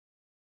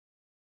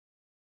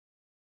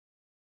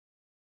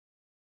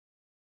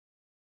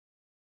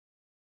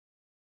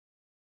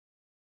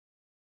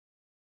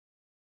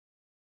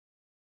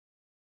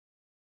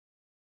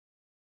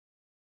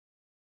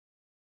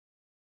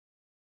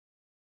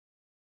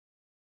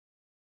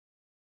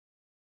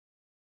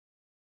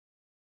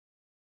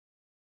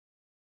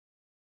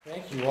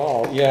Thank you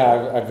all.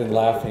 Yeah, I've been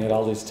laughing at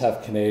all these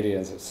tough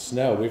Canadians. It's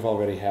snow. We've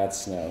already had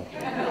snow.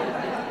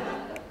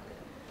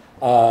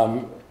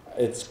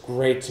 It's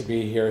great to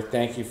be here.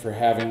 Thank you for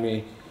having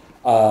me.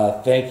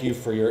 Thank you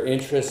for your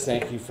interest.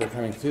 Thank you for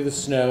coming through the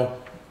snow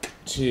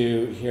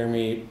to hear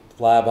me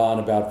blab on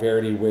about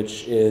Verdi,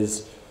 which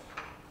is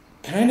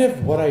kind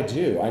of what I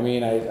do. I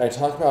mean, I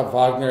talk about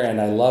Wagner,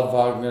 and I love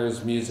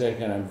Wagner's music,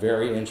 and I'm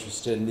very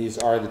interested, and these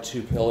are the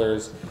two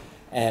pillars.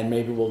 And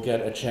maybe we'll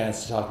get a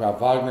chance to talk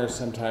about Wagner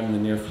sometime in the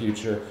near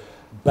future.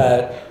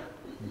 But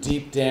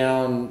deep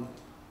down,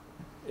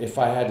 if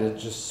I had to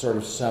just sort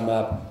of sum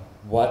up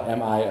what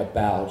am I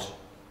about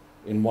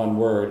in one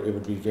word, it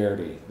would be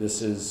Verdi.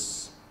 This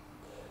is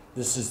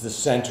the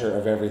center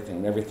of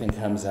everything. Everything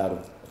comes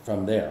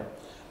from there.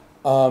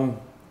 Can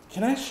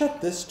I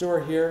shut this door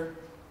here?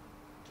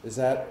 Is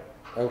that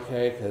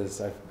okay?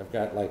 Because I've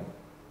got like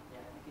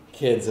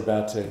kids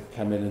about to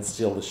come in and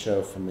steal the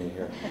show from me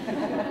here.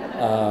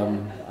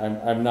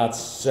 I'm not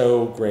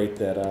so great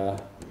that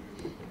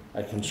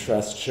I can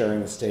trust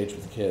sharing the stage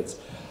with kids.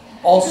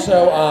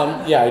 Also,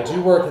 yeah, I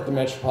do work at the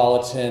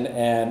Metropolitan,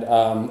 and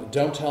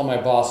don't tell my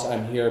boss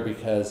I'm here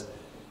because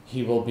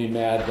he will be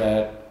mad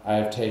that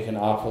I've taken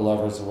opera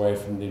lovers away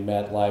from the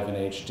Met Live in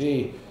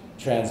HD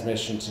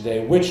transmission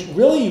today, which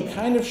really you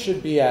kind of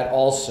should be at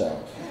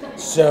also.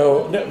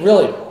 So, no,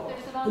 really.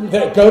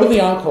 Go to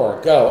the encore,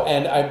 go.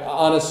 And I'm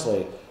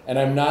honestly, and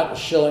I'm not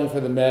shilling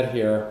for the Met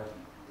here.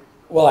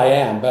 Well, I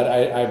am, but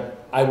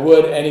I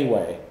would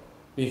anyway,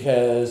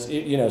 because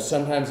you know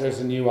sometimes there's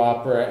a new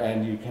opera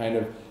and you kind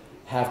of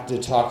have to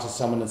talk to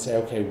someone and say,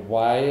 okay,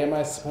 why am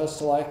I supposed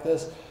to like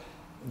this?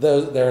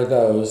 There are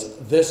those.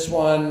 This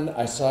one,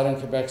 I saw it in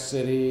Quebec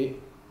City.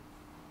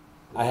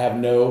 I have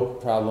no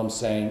problem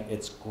saying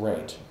it's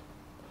great.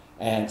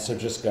 And so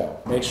just go.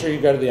 Make sure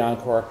you go to the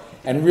encore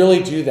and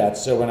really do that.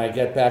 So when I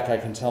get back, I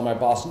can tell my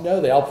boss,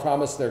 no, they all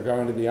promise they're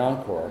going to the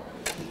encore,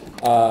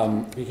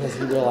 because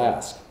he will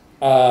ask.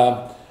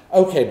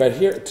 Okay,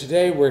 but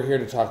today we're here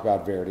to talk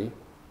about Verdi.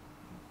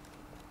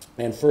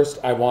 And first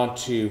I want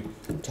to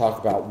talk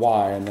about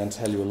why, and then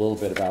tell you a little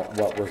bit about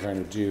what we're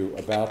going to do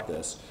about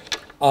this.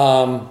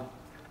 The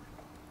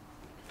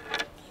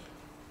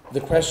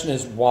question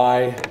is,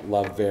 why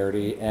love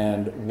Verdi,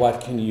 and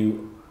what can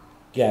you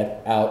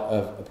get out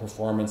of a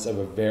performance of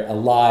a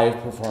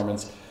live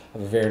performance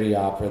of a Verdi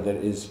opera that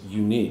is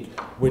unique,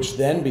 which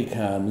then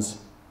becomes,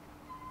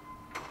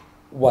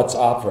 what's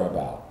opera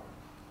about?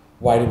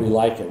 Why do we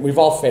like it? We've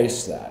all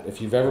faced that. If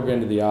you've ever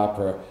been to the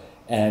opera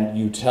and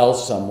you tell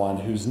someone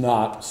who's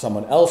not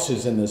someone else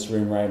who's in this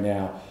room right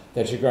now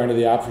that you're going to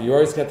the opera, you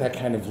always get that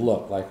kind of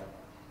look like,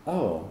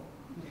 oh.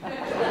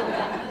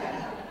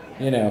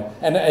 You know,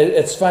 and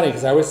it's funny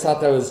because I always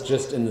thought that was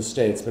just in the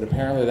States, but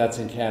apparently that's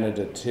in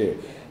Canada too.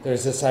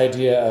 There's this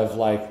idea of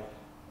like,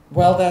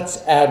 well,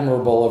 that's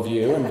admirable of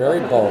you and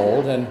very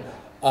bold and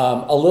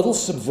a little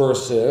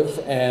subversive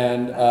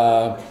and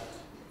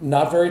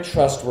not very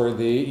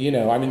trustworthy. You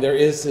know, I mean, there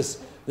is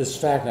this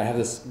fact, and I have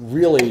this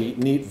really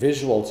neat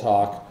visual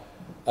talk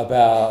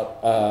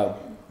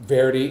about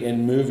Verdi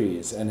in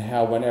movies and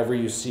how whenever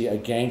you see a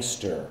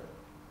gangster,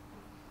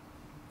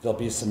 there'll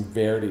be some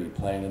Verdi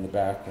playing in the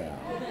background.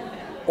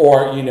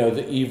 Or, you know,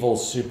 the evil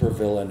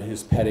supervillain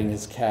who's petting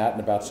his cat and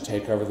about to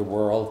take over the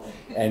world,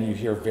 and you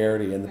hear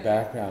Verdi in the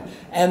background.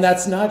 And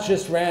that's not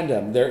just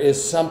random. There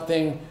is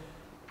something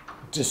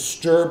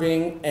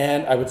disturbing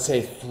and, I would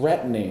say,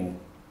 threatening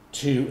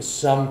to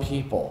some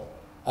people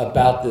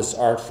about this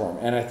art form.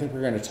 And I think we're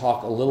going to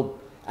talk a little,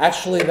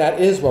 actually that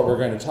is what we're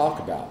going to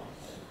talk about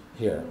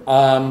here.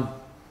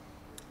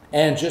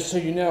 And just so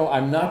you know,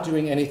 I'm not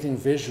doing anything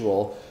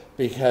visual,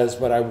 because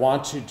what I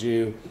want to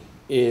do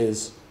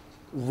is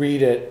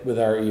read it with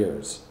our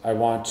ears. I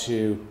want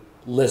to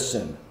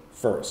listen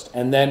first.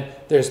 And then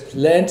there's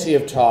plenty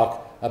of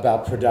talk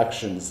about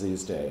productions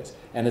these days.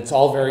 And it's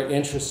all very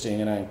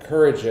interesting, and I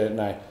encourage it, and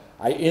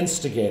I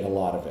instigate a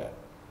lot of it.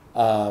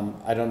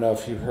 I don't know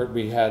if you heard,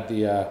 we had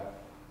the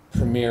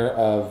premiere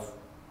of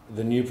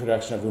the new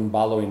production of Un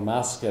ballo in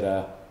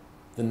maschera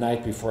the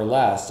night before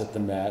last at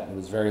the Met. It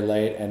was very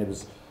late, and it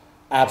was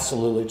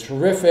absolutely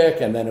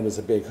terrific, and then it was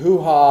a big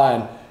hoo-ha,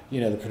 and you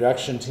know, the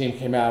production team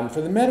came out, and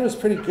for the Met it was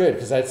pretty good,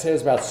 because I'd say it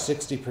was about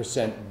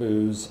 60%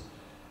 boos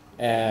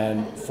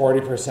and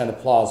 40%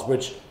 applause,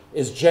 which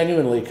is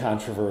genuinely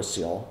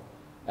controversial,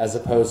 as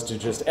opposed to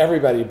just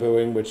everybody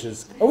booing, which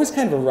is always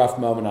kind of a rough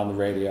moment on the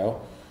radio.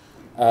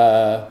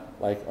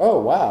 Like, oh,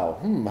 wow,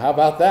 how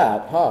about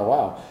that? Oh,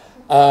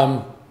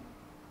 wow.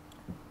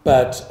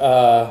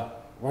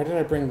 Why did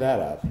I bring that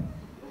up?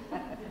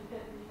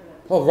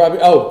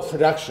 Oh,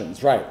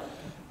 productions, right.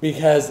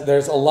 Because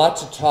there's a lot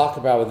to talk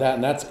about with that,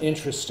 and that's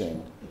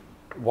interesting.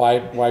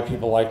 Why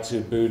people like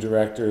to boo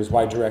directors,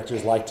 why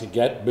directors like to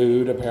get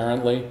booed,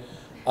 apparently.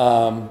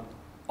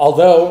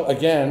 Although,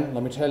 again,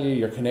 let me tell you,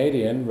 your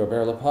Canadian,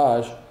 Robert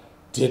Lepage,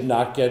 did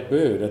not get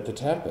booed at The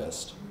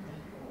Tempest.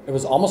 It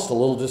was almost a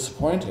little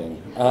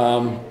disappointing.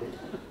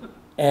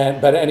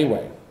 But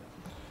anyway,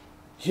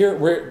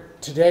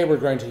 today we're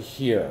going to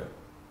hear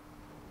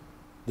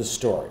the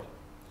story.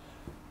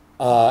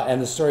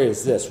 And the story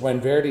is this.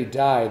 When Verdi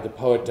died, the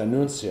poet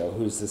D'Annunzio,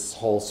 who's this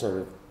whole sort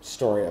of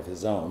story of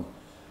his own,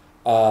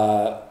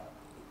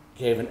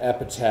 gave an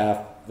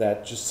epitaph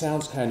that just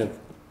sounds kind of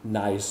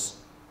nice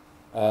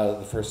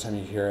the first time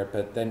you hear it,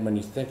 but then when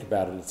you think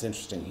about it, it's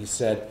interesting. He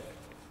said,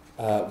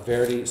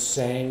 Verdi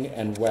sang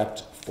and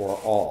wept for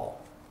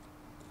all.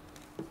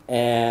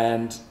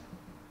 And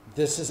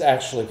this is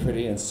actually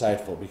pretty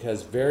insightful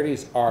because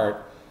Verdi's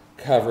art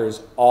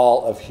covers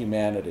all of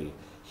humanity.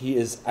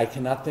 I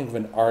cannot think of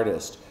an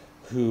artist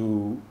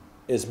who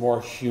is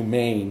more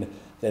humane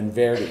than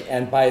Verdi.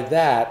 And by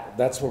that,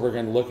 that's what we're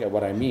going to look at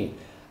what I mean.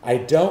 I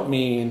don't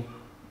mean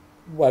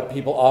what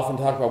people often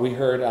talk about. We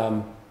heard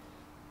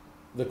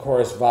the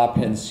chorus Va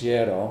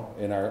Pensiero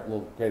in our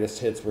little greatest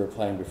hits we were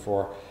playing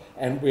before.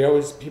 And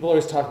people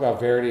always talk about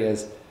Verdi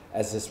as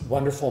this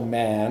wonderful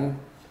man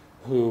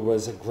who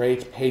was a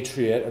great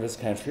patriot of his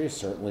country,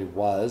 certainly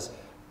was,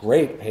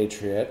 great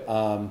patriot,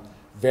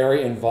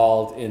 very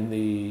involved in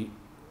the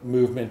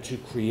movement to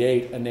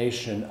create a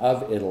nation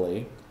of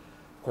Italy.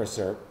 Of course,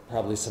 there are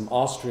probably some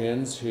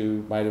Austrians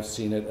who might have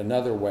seen it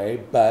another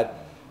way,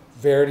 but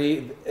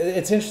Verdi,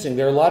 it's interesting,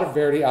 there are a lot of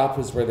Verdi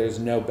operas where there's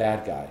no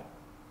bad guy.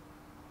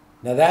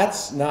 Now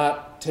that's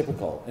not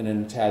typical in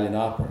an Italian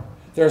opera.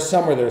 There are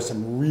some where there are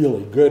some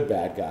really good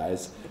bad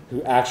guys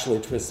who actually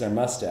twist their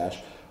mustache,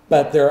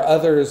 but there are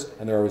others,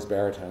 and they're always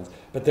baritones,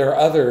 but there are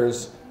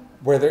others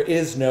where there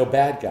is no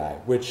bad guy,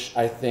 which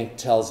I think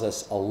tells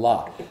us a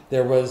lot.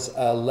 There was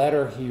a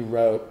letter he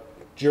wrote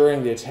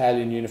during the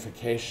Italian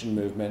unification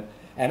movement,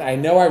 and I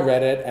know I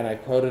read it and I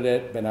quoted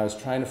it, but I was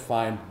trying to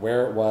find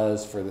where it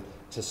was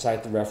to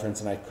cite the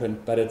reference, and I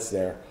couldn't, but it's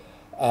there,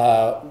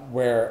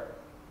 where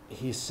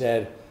he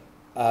said,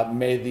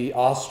 may the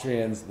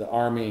Austrians, the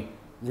army,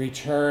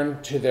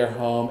 return to their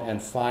home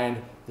and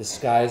find the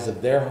skies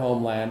of their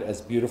homeland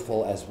as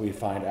beautiful as we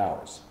find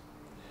ours.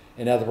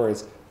 In other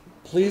words,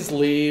 please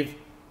leave.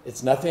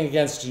 It's nothing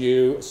against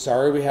you.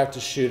 Sorry we have to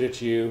shoot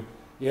at you.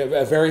 You know,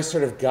 a very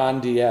sort of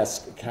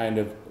Gandhi-esque kind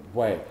of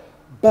way.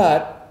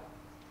 But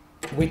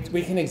we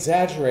can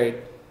exaggerate.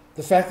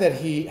 The fact that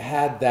he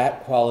had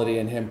that quality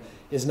in him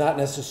is not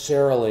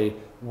necessarily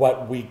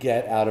what we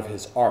get out of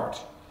his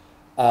art.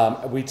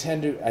 We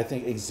tend to, I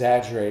think,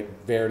 exaggerate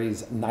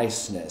Verdi's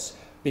niceness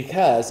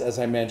because, as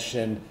I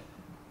mentioned,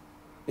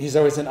 he's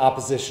always in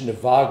opposition to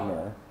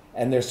Wagner,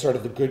 and there's sort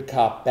of the good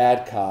cop,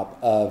 bad cop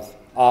of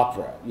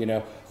opera. You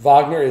know,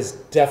 Wagner is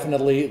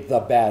definitely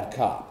the bad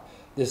cop.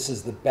 This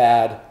is the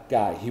bad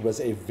guy. He was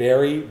a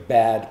very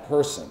bad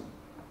person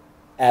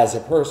as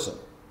a person.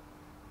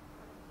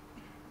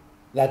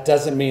 That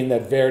doesn't mean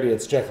that Verdi,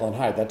 it's Jekyll and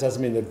Hyde, that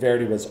doesn't mean that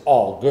Verdi was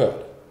all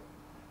good.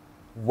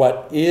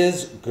 What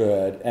is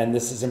good, and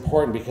this is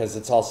important because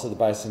it's also the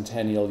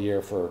bicentennial year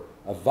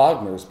of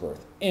Wagner's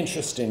birth.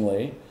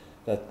 Interestingly,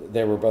 that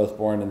they were both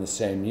born in the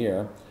same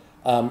year.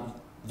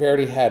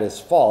 Verdi had his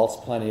faults,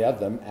 plenty of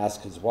them.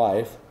 Ask his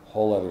wife,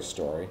 whole other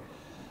story.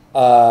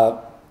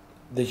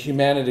 The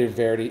humanity of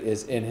Verdi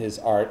is in his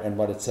art and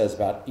what it says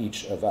about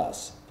each of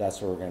us.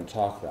 That's what we're going to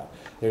talk about.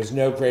 There's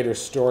no greater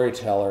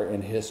storyteller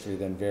in history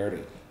than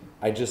Verdi.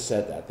 I just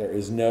said that. There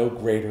is no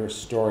greater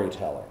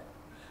storyteller.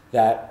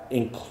 That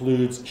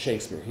includes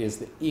Shakespeare. He is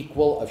the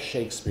equal of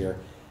Shakespeare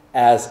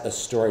as a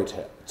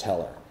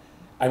storyteller.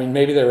 I mean,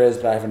 maybe there is,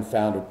 but I haven't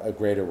found a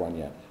greater one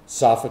yet.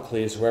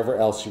 Sophocles, whoever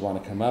else you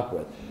want to come up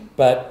with.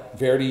 But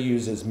Verdi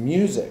uses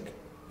music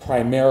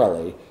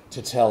primarily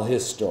to tell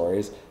his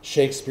stories.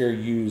 Shakespeare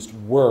used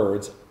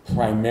words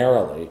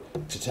primarily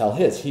to tell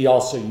his. He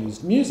also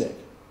used music,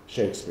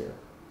 Shakespeare.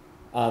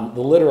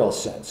 The literal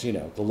sense, you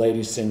know, the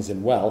lady sings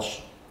in Welsh,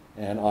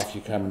 and off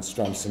you come and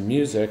strum some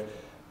music.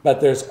 But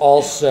there's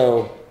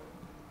also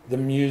the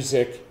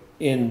music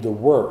in the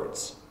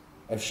words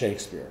of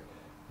Shakespeare.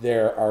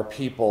 There are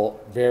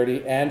people,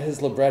 Verdi and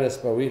his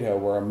librettist Boito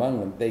were among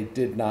them, they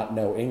did not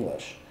know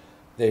English.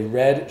 They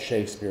read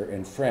Shakespeare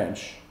in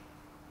French,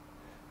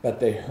 but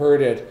they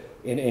heard it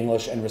in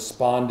English and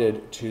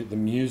responded to the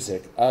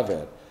music of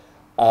it.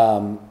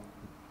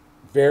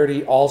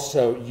 Verdi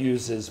also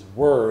uses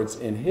words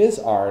in his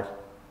art,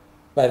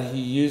 but he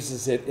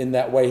uses it in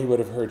that way he would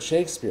have heard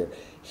Shakespeare.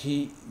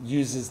 He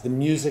uses the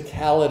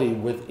musicality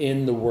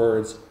within the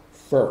words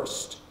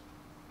first,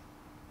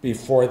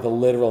 before the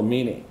literal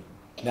meaning.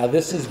 Now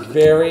this is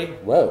very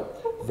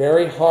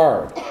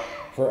hard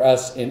for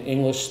us in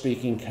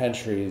English-speaking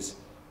countries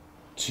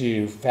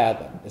to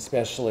fathom,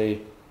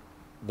 especially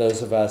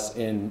those of us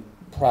in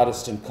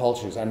Protestant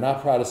cultures. I'm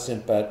not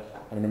Protestant,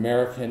 but I'm an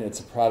American. It's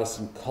a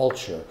Protestant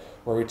culture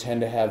where we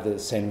tend to have the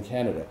same in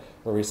Canada,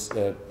 where we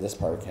this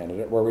part of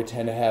Canada, where we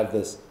tend to have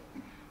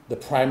the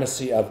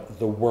primacy of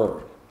the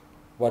word.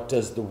 What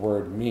does the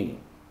word mean?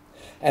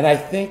 And I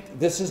think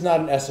this is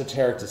not an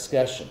esoteric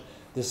discussion.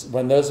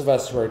 When those of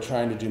us who are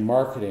trying to do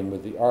marketing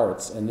with the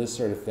arts and this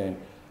sort of thing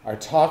are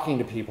talking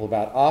to people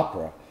about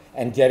opera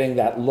and getting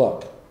that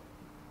look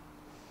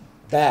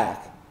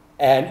back.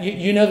 And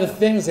you know the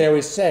things they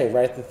always say,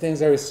 right? The things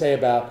they always say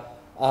about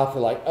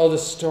opera, like, oh, the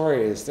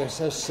stories, they're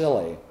so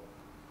silly.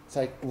 It's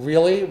like,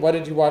 really? What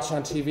did you watch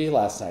on TV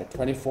last night?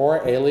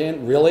 24,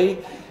 Alien, really?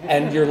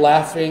 And you're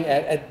laughing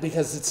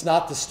because it's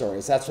not the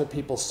stories. That's what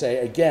people say,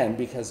 again,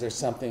 because there's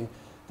something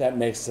that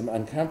makes them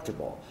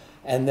uncomfortable.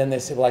 And then they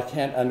say, well, I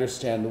can't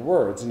understand the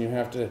words. And you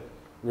have to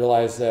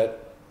realize that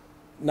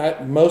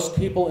most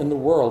people in the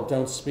world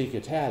don't speak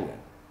Italian.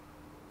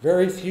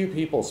 Very few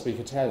people speak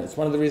Italian. It's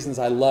one of the reasons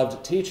I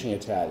loved teaching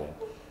Italian,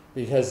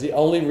 because the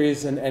only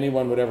reason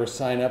anyone would ever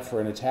sign up for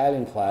an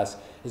Italian class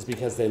is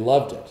because they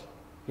loved it.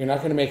 You're not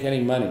going to make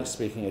any money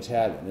speaking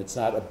Italian. It's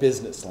not a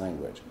business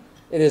language.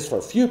 It is for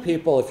a few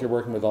people if you're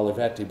working with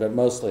Olivetti, but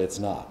mostly it's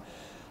not.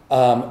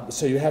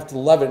 So you have to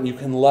love it, and you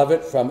can love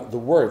it from the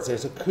words.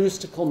 There's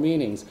acoustical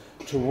meanings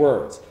to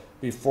words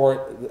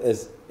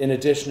in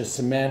addition to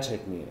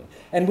semantic meaning.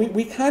 And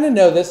we kind of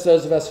know this,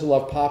 those of us who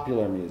love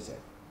popular music.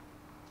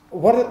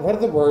 What are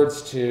the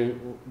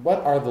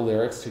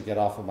lyrics to Get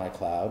Off of My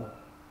Cloud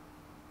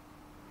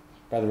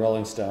by the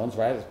Rolling Stones,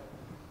 right?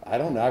 I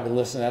don't know. I've been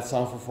listening to that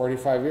song for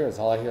 45 years.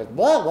 All I hear is,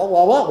 blah, blah,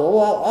 blah, blah,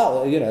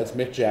 blah, blah. It's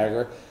Mick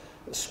Jagger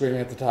screaming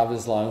at the top of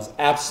his lungs.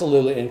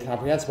 Absolutely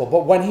incomprehensible.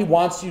 But when he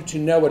wants you to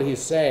know what he's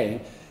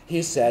saying,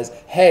 he says,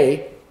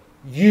 hey,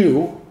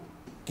 you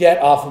get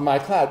off of my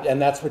cloud.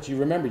 And that's what you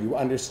remember. You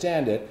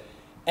understand it.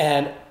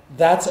 And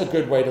that's a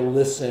good way to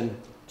listen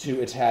to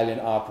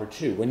Italian opera,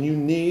 too. When you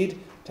need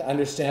to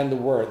understand the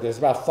word, there's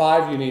about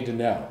 5 you need to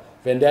know.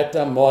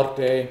 Vendetta,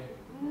 morte.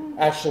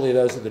 Actually,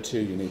 those are the 2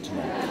 you need to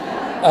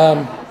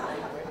know.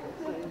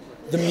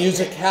 The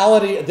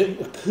musicality, the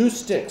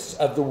acoustics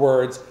of the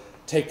words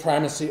take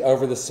primacy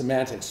over the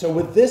semantics. So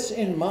with this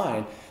in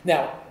mind,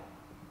 now,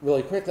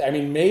 really quickly, I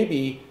mean,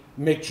 maybe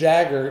Mick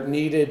Jagger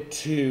needed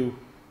to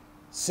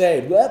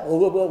say blah,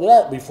 blah, blah,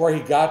 blah, before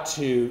he got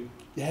to,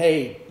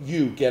 hey,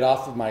 you get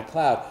off of my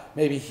cloud.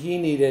 Maybe he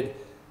needed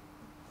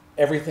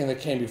everything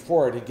that came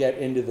before to get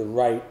into the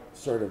right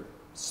sort of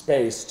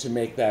space to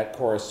make that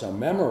chorus so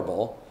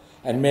memorable.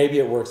 And maybe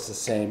it works the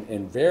same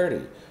in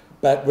Verdi.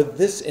 But with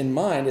this in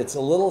mind, it's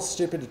a little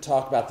stupid to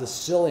talk about the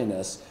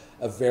silliness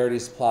of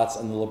Verdi's plots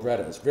and the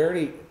librettos.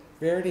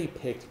 Verdi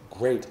picked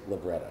great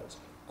librettos.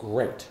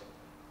 Great.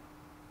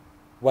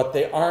 What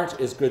they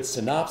aren't is good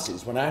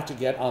synopses. When I have to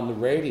get on the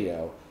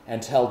radio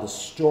and tell the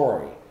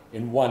story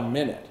in 1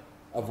 minute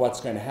of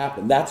what's going to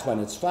happen, that's when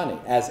it's funny.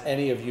 As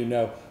any of you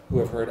know who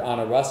have heard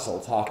Anna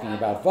Russell talking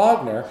about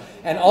Wagner,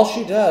 and all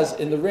she does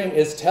in the Ring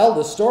is tell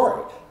the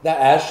story. That,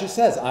 as she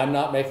says, I'm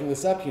not making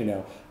this up,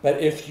 but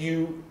if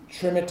you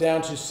trim it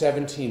down to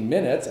 17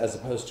 minutes as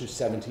opposed to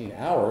 17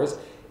 hours,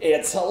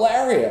 it's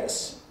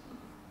hilarious.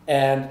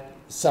 And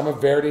some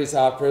of Verdi's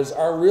operas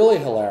are really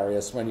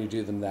hilarious when you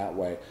do them that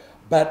way.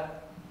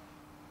 But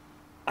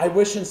I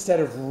wish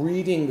instead of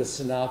reading the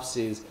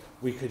synopses,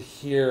 we could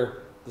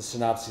hear the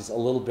synopses a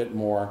little bit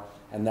more,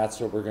 and that's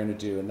what we're going to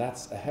do. And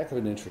that's a heck of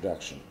an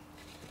introduction.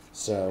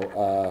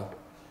 So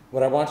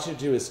what I want you to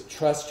do is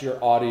trust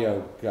your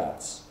audio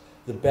guts.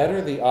 The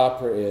better the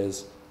opera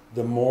is,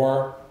 the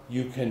more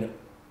you can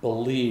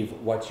believe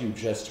what you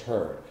just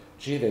heard.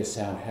 Gee, they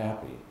sound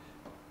happy.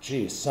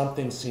 Gee,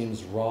 something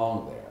seems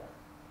wrong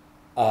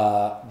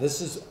there.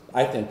 This is,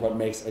 I think, what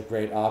makes a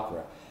great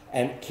opera.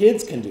 And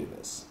kids can do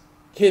this.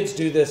 Kids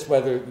do this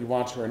whether you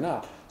want to or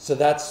not. So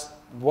that's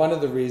one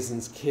of the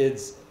reasons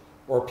kids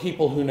or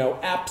people who know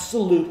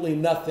absolutely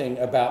nothing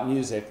about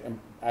music, and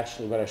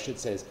actually what I should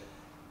say is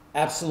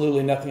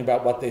absolutely nothing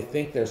about what they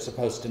think they're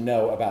supposed to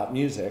know about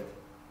music,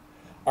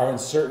 are in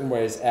certain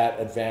ways at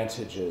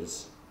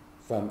advantages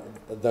from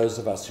those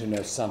of us who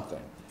know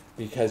something,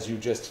 because you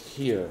just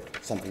hear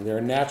something. There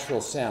are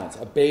natural sounds.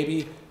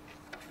 Baby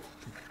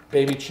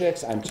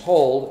chicks, I'm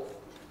told,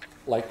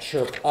 like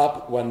chirp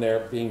up when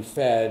they're being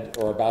fed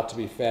or about to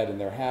be fed and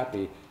they're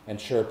happy, and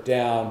chirp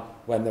down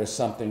when there's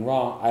something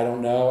wrong. I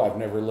don't know. I've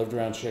never lived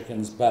around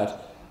chickens,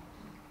 but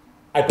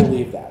I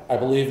believe that. I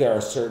believe there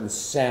are certain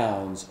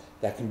sounds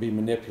that can be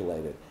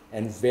manipulated.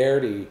 And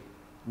Verdi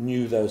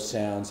knew those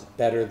sounds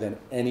better than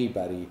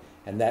anybody,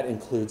 and that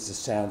includes the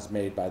sounds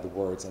made by the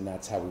words, and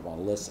that's how we want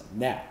to listen.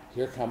 Now,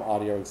 here come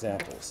audio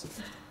examples.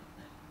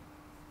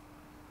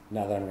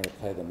 Now that I'm going to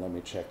play them, let me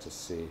check to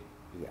see.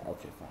 Yeah,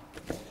 okay,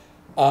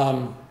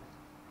 fine.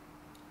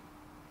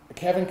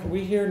 Kevin, can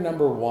we hear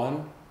number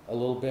 1 a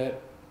little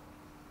bit?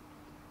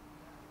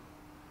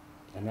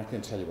 I'm not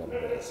going to tell you what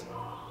it is.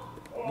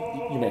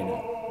 You may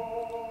know.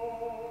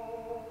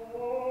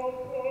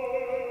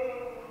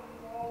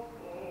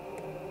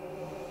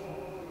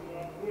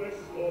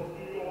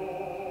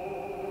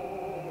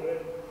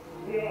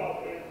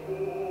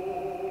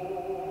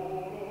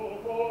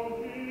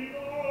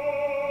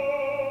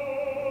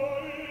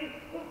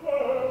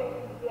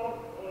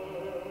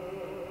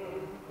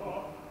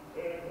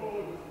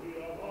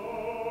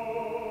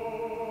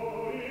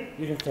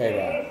 You can fade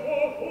out.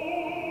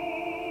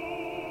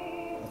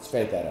 Let's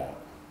fade that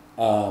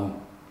out.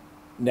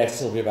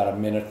 Next it'll be about a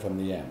minute from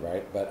the end,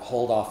 right? But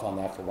hold off on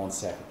that for 1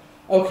 second.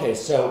 Okay,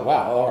 so,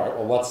 wow, all right,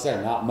 well, what's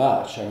there? Not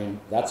much. I mean,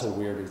 that's a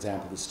weird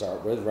example to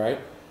start with, right?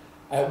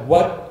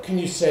 What can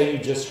you say you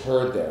just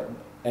heard there?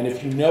 And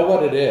if you know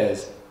what it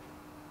is,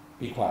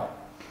 be quiet.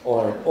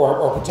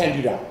 or pretend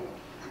you don't.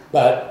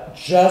 But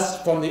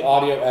just from the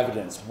audio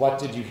evidence, what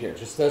did you hear?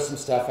 Just throw some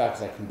stuff out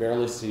because I can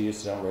barely see you,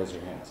 so don't raise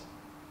your hands.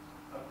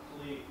 A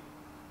plea.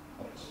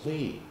 A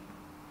plea.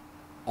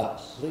 A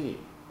plea.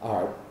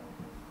 All right.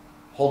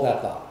 Hold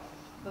that thought.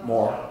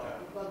 More.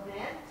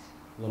 Lament.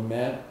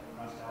 Lament.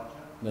 Nostalgia.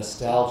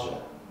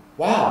 Nostalgia.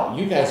 Wow,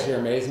 you guys hear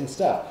amazing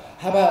stuff.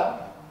 How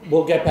about,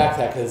 we'll get back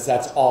to that because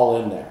that's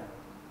all in there.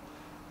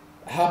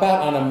 How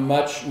about on a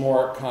much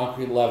more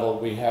concrete level,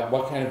 we have,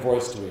 what kind of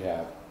voice do we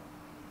have?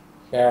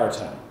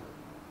 Baritone.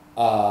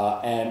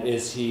 And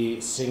is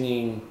he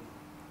singing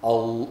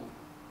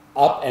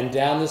up and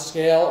down the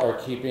scale or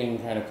keeping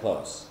kind of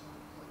close?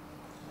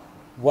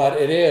 What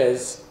it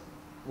is,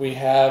 we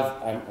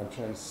have, I'm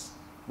trying to,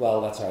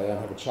 well, that's all right, I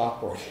don't have a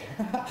chalkboard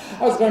here.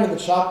 I was going to the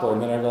chalkboard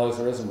and then I realized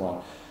there isn't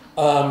one.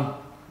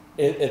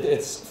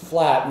 It's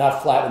flat,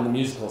 not flat in the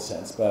musical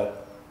sense,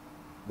 but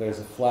there's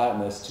a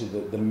flatness to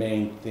the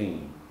main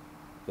theme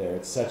there.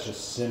 It's such a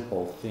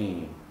simple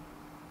theme.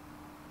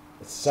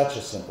 It's such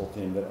a simple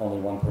theme that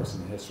only one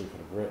person in history could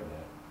have written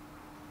it.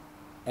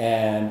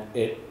 And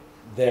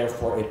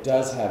therefore, it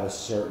does have a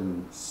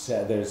certain,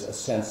 there's a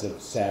sense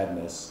of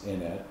sadness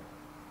in it,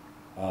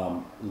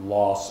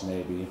 loss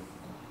maybe.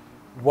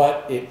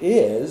 What it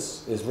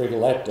is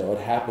Rigoletto. It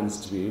happens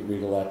to be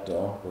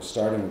Rigoletto. We're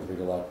starting with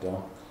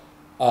Rigoletto.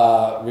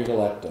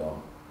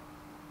 Rigoletto.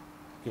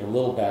 Give a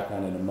little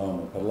background in a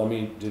moment, but let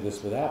me do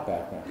this without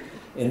background.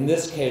 In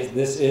this case,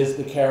 this is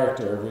the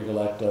character of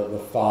Rigoletto, the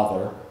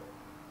father,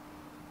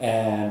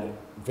 and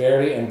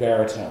Verdi and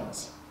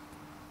baritones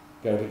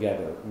go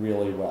together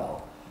really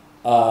well.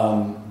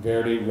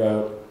 Verdi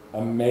wrote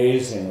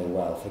amazingly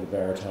well for the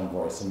baritone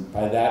voice, and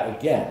by that,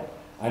 again,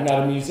 I'm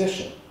not a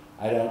musician.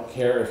 I don't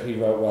care if he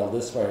wrote well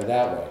this way or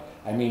that way.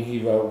 I mean, he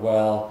wrote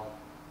well,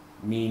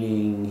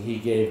 meaning he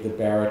gave the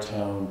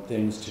baritone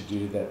things to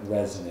do that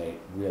resonate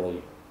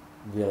really,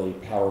 really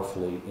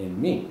powerfully in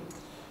me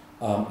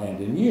and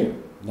in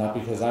you. Not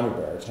because I'm a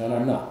baritone,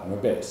 I'm not. I'm a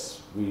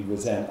bass. We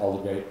resent all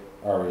the great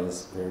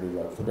arias Verdi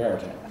wrote for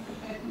baritone.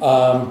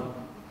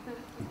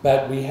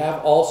 But we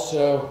have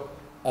also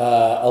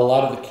a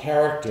lot of the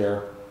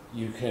character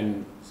you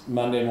can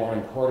Monday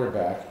morning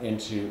quarterback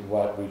into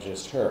what we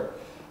just heard.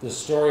 The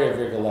story of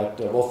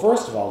Rigoletto, well,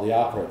 first of all, the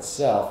opera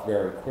itself,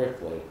 very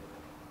quickly,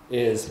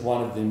 is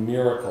one of the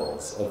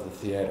miracles of the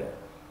theater.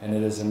 And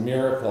it is a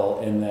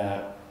miracle in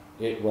that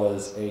it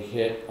was a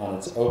hit on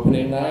its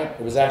opening night.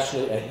 It was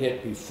actually a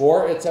hit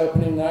before its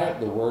opening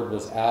night. The word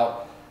was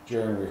out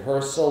during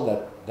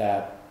rehearsal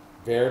that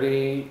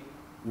Verdi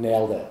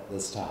nailed it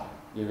this time.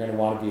 You're going to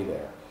want to be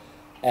there.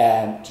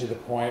 And to the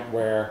point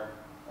where,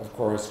 of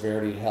course,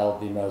 Verdi held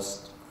the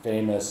most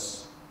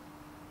famous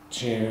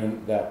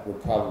tune that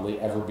would probably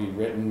ever be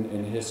written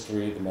in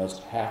history, the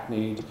most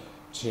hackneyed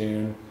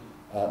tune,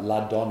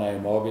 La Donna è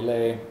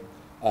Mobile,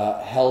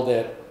 held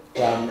it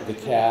from the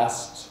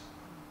cast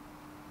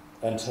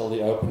until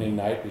the opening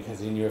night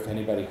because he knew if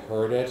anybody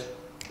heard it,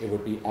 it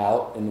would be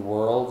out in the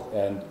world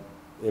and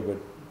it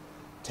would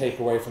take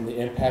away from the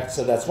impact.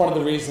 So that's one of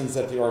the reasons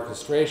that the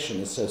orchestration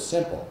is so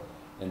simple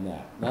in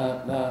that.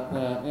 Na, na,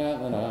 na, na,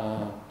 na,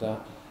 na, na,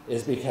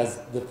 is because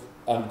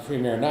on the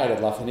premiere night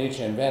at La Fenice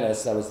in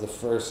Venice, that was the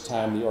first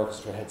time the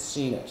orchestra had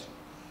seen it.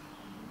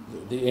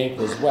 The ink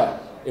was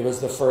wet. It was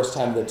the first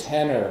time the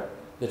tenor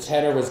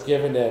was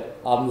given it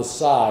on the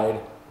side,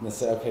 and they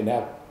said, okay,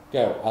 now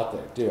go out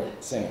there, do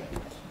it, sing it.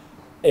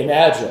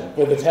 Imagine,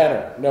 with the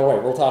tenor. No,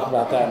 wait, we'll talk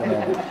about that in a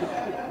moment.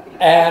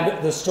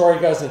 And the story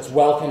goes, it's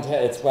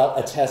well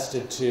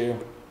attested to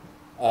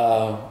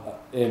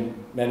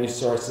in many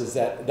sources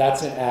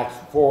that's in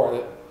Act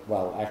 4,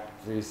 well,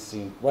 Act 3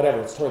 scene, whatever,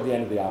 it's toward the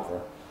end of the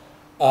opera.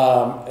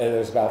 And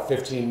there's about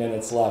 15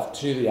 minutes left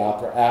to the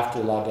opera after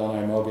La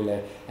Donna è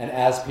Mobile. And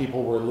as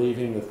people were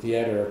leaving the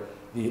theater,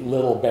 the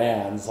little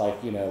bands,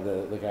 like, you know,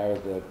 the guy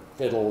with the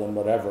fiddle and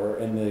whatever,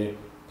 in the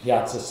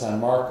Piazza San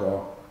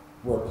Marco,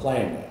 were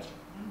playing it.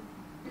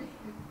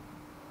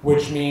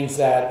 Which means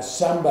that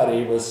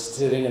somebody was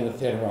sitting in the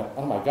theater and went,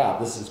 oh my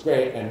God, this is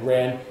great, and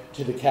ran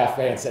to the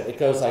cafe and said, it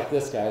goes like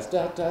this, guys,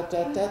 da, da,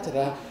 da, da, da,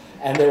 da.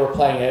 And they were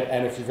playing it,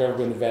 and if you've ever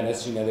been to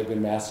Venice, you know they've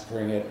been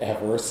massacring it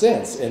ever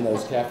since in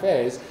those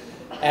cafes.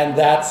 And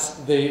that's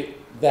the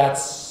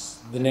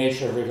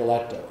nature of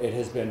Rigoletto. It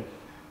has been,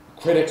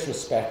 critics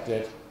respect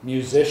it,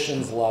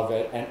 musicians love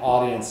it, and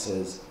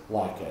audiences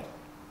like it.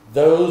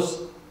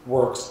 Those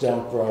works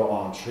don't grow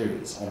on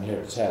trees, I'm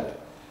here to tell you.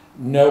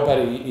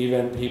 Nobody,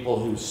 even people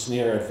who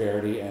sneer at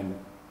Verdi, and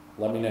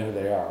let me know who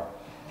they are,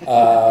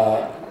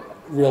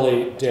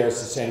 really dares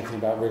to say anything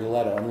about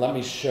Rigoletto. And let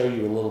me show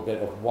you a little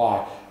bit of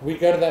why. Can we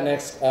go to that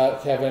next,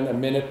 Kevin, a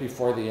minute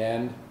before the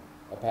end,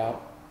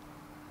 about?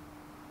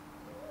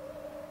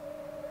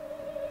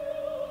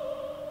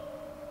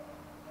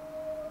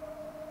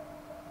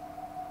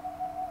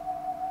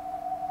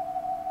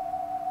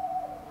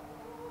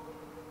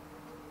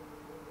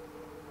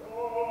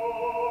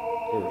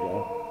 Here we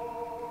go.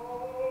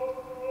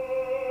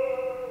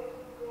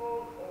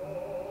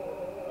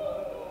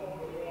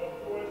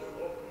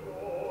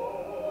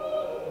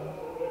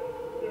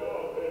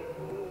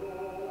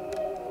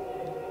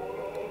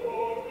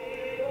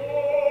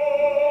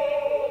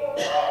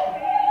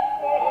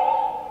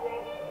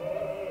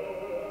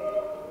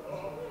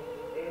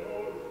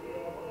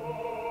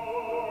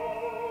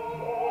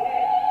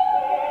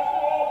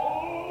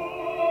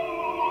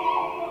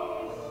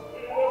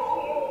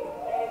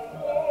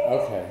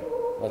 Okay,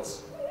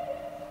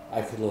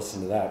 I could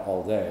listen to that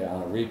all day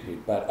on a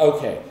repeat. But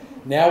okay,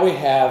 now we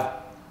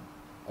have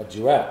a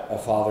duet, a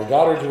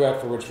father-daughter duet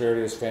for which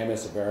Verdi is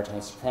famous, a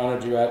baritone-soprano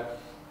duet.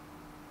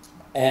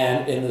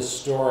 And in the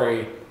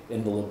story,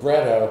 in the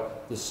libretto,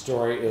 the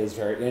story is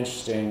very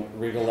interesting.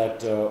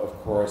 Rigoletto, of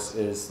course,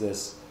 is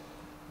this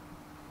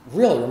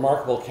really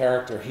remarkable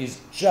character. He's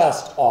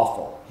just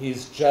awful.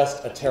 He's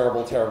just a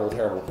terrible, terrible,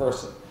 terrible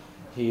person.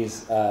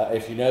 He's,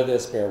 if you know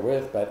this, bear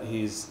with, but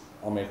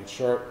I'll make it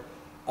short,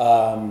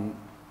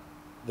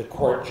 the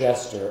court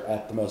jester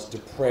at the most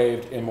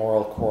depraved,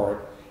 immoral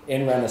court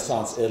in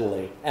Renaissance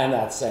Italy, and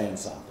that's saying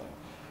something.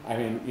 I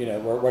mean, you know,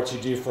 what you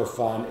do for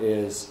fun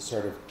is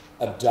sort of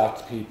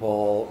abduct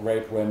people,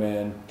 rape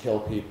women, kill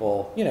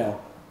people, you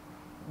know,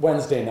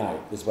 Wednesday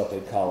night is what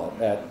they'd call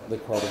it at the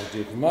court of the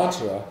Duke of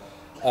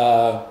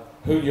Mantua,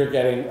 who you're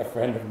getting a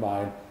friend of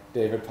mine,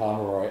 David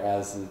Pomeroy,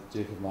 as the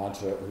Duke of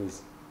Mantua,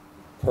 who's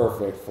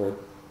perfect for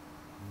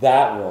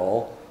that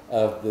role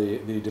of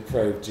the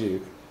depraved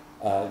Duke.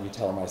 You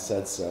tell him I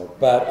said so.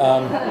 But,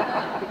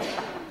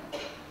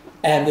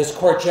 and this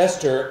court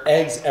jester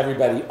eggs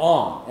everybody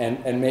on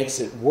and makes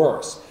it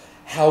worse.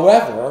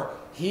 However,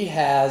 he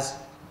has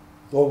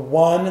the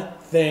one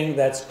thing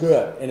that's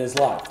good in his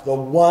life, the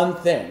one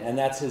thing, and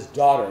that's his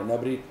daughter.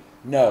 Nobody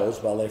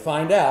knows, well, they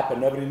find out, but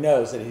nobody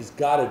knows that he's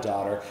got a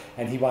daughter,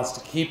 and he wants to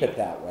keep it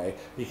that way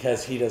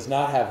because he does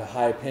not have a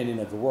high opinion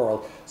of the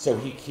world, so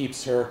he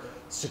keeps her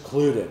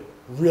secluded,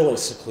 really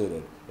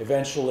secluded.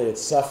 Eventually it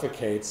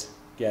suffocates,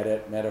 get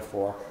it,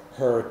 metaphor,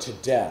 her to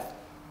death.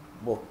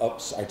 Well,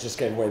 oops, I just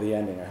gave away the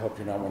ending. I hope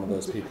you're not one of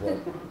those people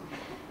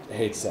that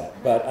hates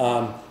that. But,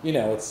 you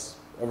know, it's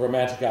a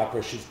romantic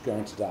opera, she's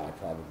going to die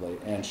probably,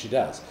 and she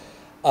does.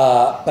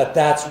 But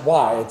that's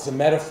why it's a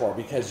metaphor,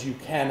 because you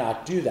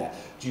cannot do that.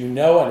 Do you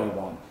know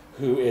anyone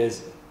who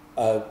is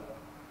an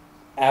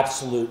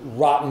absolute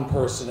rotten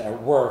person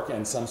at work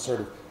and some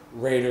sort of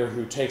raider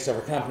who takes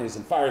over companies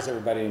and fires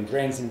everybody and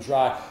drains them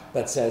dry,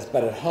 but says,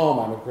 but at home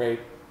I'm a great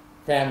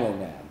family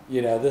man,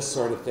 you know, this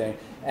sort of thing.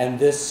 And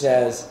this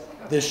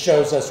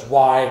shows us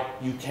why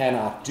you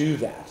cannot do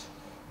that,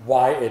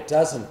 why it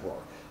doesn't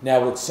work.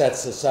 Now, what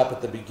sets us up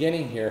at the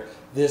beginning here,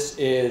 this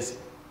is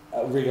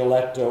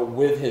Rigoletto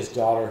with his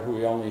daughter, who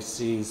he only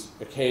sees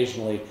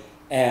occasionally,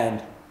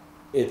 and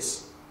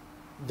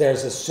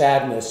there's a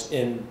sadness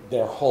in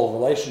their whole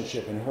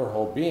relationship, in her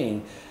whole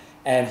being,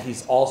 and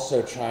he's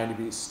also trying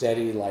to be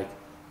steady, like,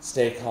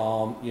 stay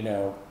calm, you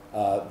know,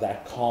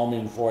 that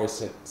calming voice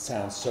that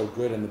sounds so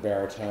good in the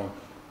baritone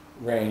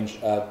range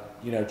of,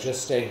 you know,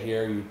 just stay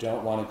here, you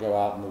don't want to go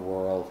out in the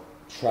world,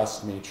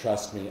 trust me,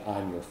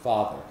 I'm your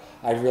father.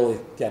 I really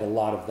get a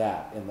lot of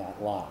that in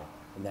that line,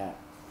 in that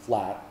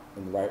flat,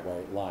 in the right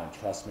way line,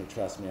 trust me,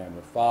 I'm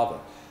your father.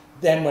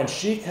 Then when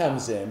she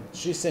comes in,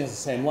 she sings the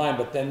same line,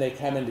 but then they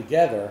come in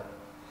together,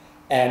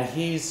 and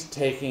he's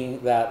taking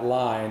that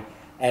line,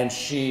 and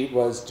she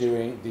was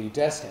doing the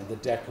descant, the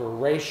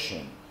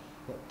decoration.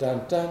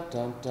 Dun, dun,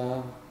 dun,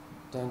 dun,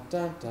 dun,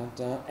 dun, dun,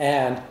 dun.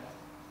 And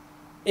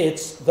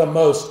it's the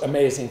most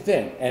amazing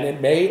thing. And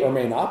it may or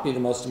may not be the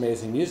most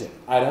amazing music.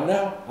 I don't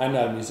know. I'm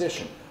not a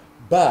musician.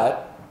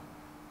 But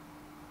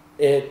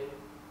it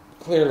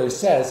clearly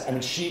says, I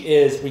mean,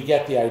 we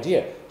get the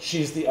idea.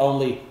 She's the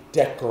only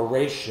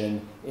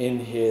decoration in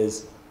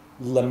his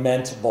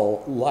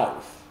lamentable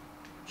life.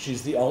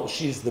 She's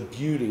the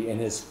beauty in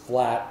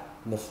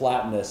the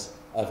flatness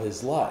of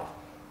his life.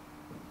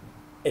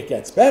 It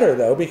gets better,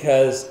 though,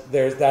 because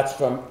that's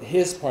from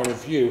his point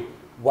of view,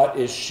 what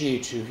is she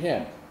to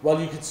him? Well,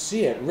 you could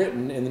see it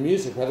written in the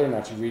music, whether or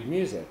not you read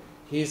music.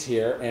 He's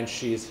here and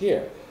she's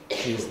here.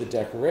 She's the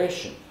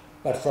decoration.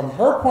 But from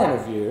her point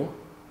of view,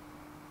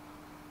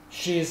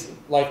 she's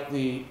like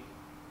the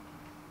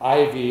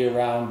ivy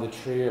around the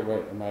tree, or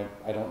wait,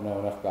 I don't know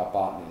enough about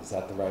botany. Is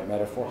that the right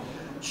metaphor?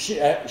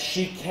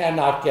 She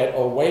cannot get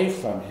away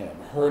from him.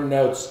 Her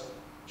notes,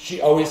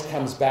 she always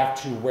comes back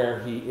to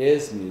where he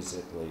is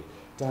musically.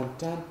 Dun,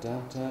 dun,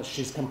 dun, dun.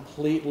 She's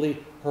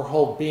completely, her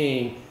whole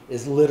being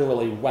is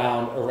literally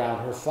wound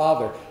around her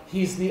father.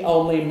 He's the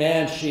only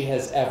man she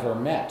has ever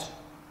met.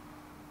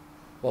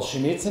 Well, she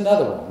meets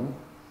another one,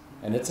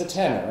 and it's a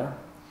tenor,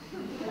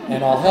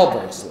 and all hell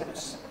breaks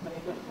loose.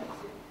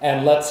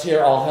 And let's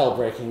hear all hell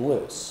breaking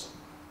loose.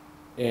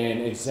 In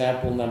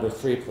example number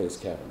 3, please,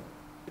 Kevin.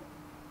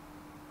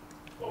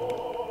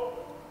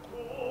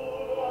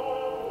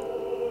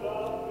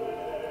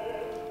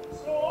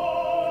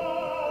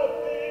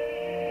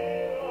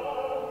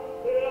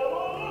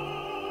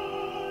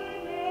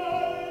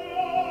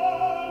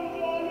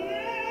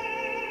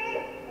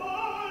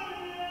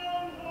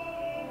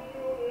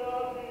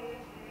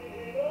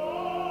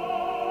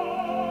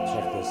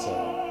 Check this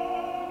out.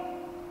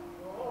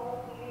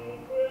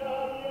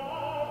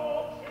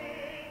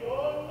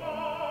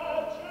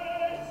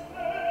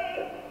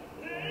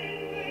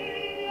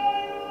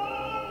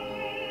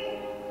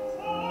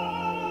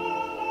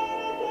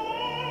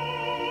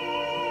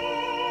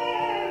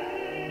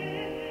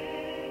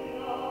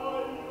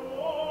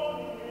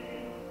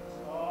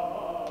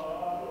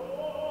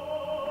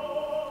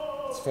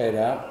 fade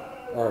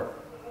out or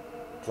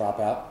drop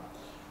out.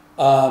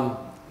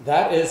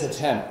 That is a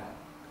tenor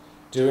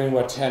doing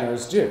what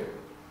tenors do,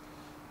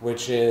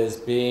 which is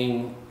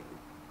being,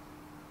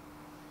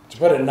 to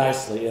put it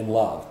nicely, in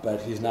love,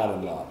 but he's not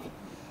in love.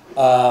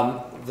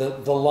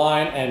 The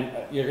line, and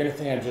you're going to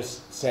think I'm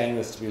just saying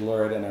this to be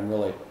lurid, and I'm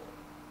really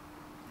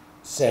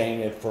saying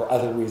it for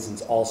other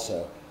reasons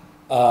also.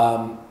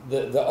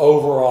 The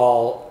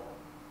overall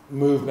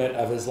movement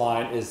of his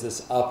line is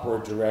this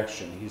upward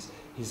direction.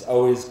 He's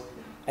always,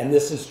 and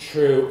this is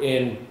true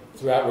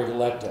throughout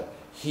Rigoletto,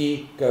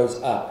 he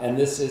goes up, and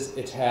this is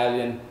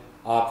Italian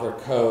opera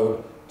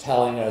code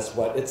telling us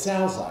what it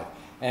sounds like.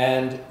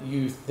 And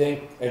you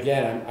think,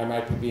 again, I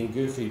might be being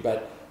goofy,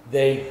 but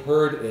they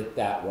heard it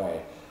that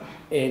way.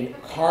 In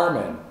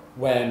Carmen,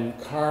 when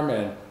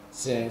Carmen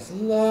sings,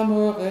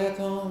 L'amour est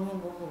un,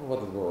 what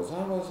are the words?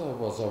 I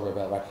was a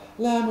rebel.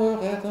 L'amour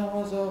est un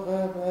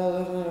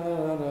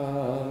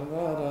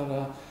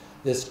rebel.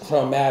 This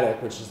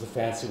chromatic, which is the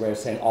fancy way of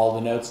saying all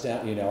the notes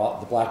down, all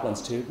the black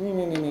ones too.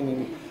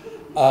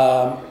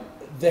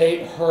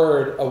 They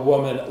heard a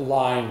woman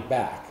lying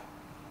back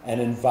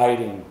and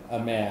inviting a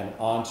man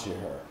onto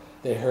her.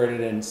 They heard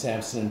it in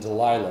Samson and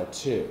Delilah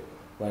too,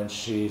 when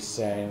she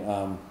sang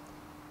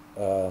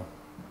her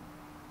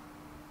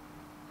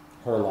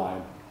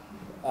line.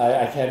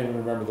 I can't even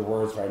remember the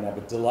words right now,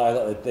 but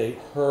Delilah, they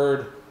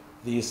heard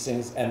these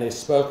things and they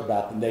spoke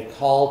about them. They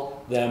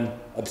called them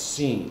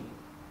obscene.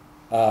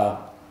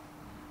 Glad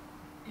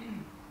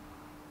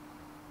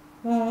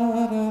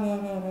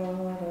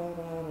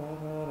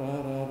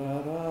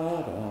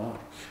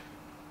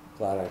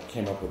I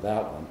came up with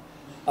that one.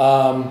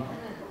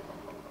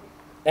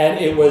 And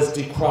it was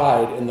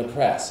decried in the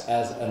press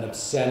as an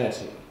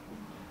obscenity.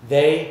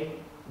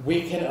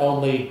 We can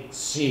only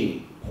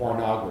see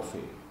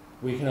pornography.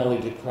 We can only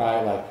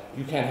decry, like,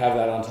 you can't have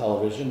that on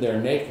television, they're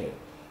naked.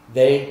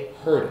 They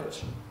heard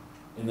it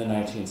in the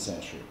 19th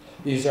century.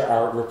 These are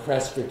our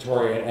repressed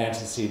Victorian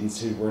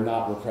antecedents who were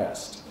not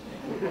repressed.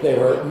 They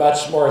were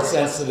much more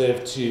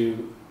sensitive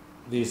to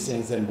these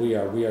things than we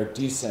are. We are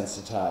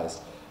desensitized,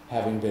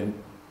 having been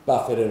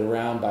buffeted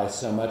around by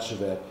so much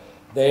of it.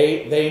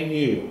 They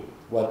knew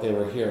what they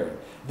were hearing.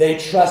 They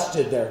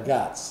trusted their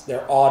guts,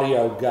 their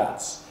audio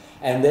guts.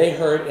 And they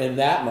heard in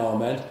that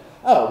moment,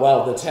 oh,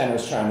 well, the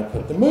tenor's trying to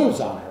put the moves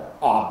on her,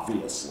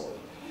 obviously.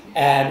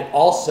 And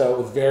also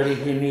with Verdi,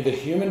 who knew the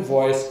human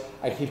voice,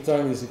 I keep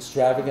throwing these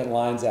extravagant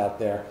lines out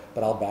there,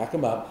 but I'll back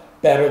them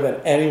up, better than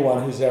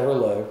anyone who's ever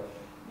lived.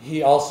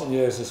 He also knew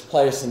there's this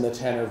place in the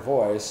tenor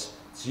voice,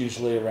 it's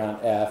usually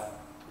around F,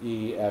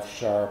 E, F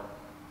sharp,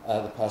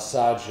 the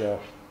passaggio,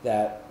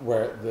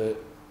 where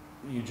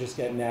you just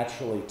get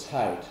naturally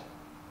tight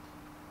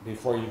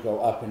before you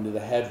go up into the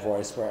head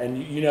voice, and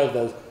you know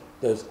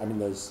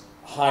those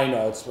high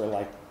notes where,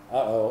 like,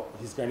 uh-oh,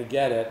 he's going to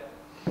get it.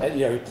 And,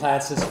 he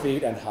plants his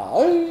feet and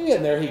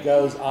and there he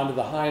goes onto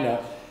the high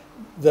note.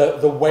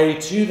 The way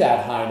to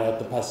that high note,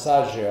 the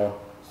passaggio,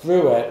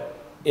 through it,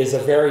 is a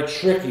very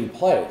tricky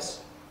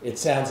place. It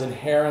sounds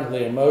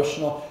inherently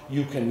emotional.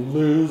 You can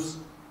lose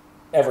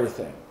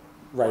everything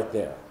right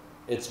there.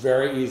 It's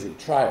very easy.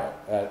 Try it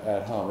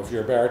at home. If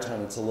you're a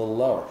baritone, it's a little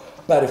lower.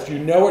 But if you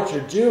know what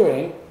you're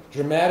doing,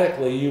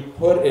 dramatically, you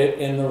put it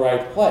in the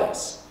right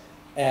place.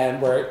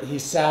 And where he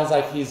sounds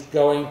like he's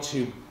going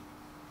to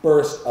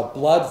burst a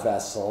blood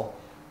vessel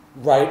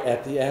right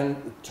at the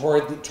end,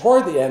 toward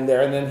the end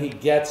there, and then he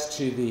gets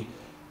to the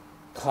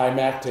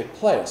climactic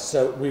place.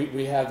 So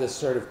we have this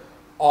sort of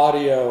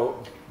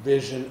audio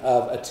vision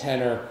of a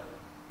tenor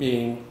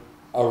being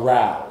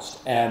aroused,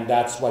 and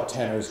that's what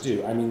tenors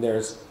do. I mean,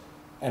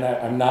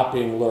 I'm not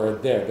being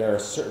lurid there. There are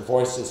certain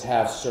voices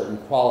have certain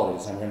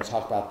qualities. I'm going to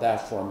talk about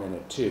that for a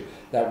minute too,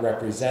 that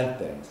represent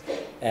things.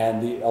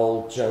 And the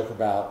old joke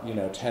about,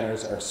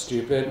 tenors are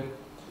stupid.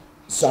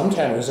 Some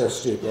tenors are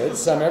stupid.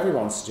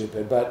 Everyone's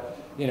stupid. But,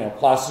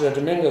 Placido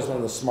Domingo is one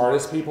of the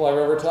smartest people I've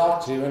ever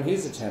talked to, and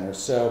he's a tenor.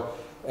 So,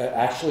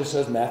 actually so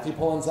is Matthew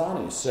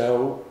Polenzani.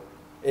 So,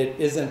 it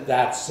isn't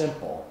that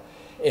simple.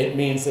 It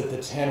means that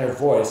the tenor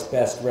voice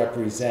best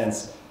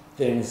represents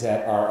things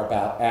that are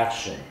about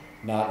action,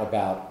 not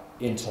about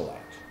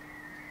intellect.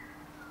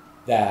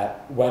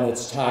 That when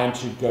it's time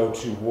to go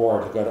to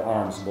war, to go to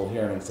arms, and we'll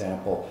hear an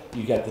example,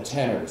 you get the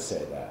tenor to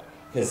say that,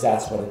 because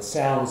that's what it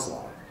sounds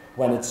like.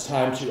 When it's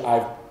time to,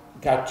 I've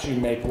got to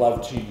make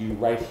love to you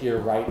right here,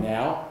 right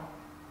now,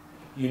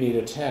 you need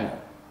a tenor.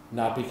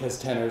 Not because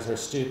tenors are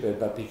stupid,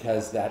 but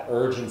because that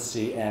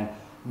urgency and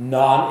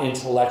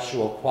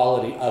non-intellectual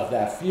quality of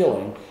that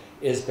feeling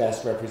is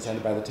best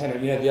represented by the tenor.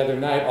 The other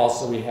night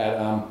also we had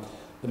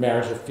The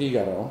Marriage of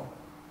Figaro,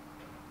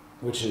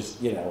 which is,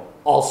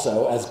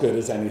 also as good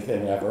as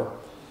anything ever.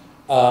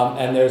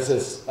 And there's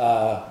this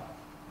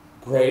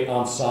great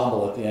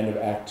ensemble at the end of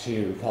Act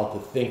 2, we call it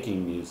the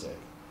thinking music.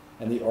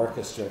 And the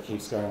orchestra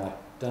keeps going like,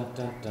 dun,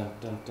 dun, dun,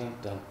 dun, dun,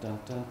 dun, dun,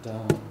 dun,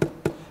 dun.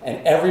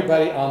 And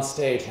everybody on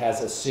stage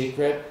has a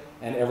secret,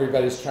 and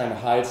everybody's trying to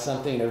hide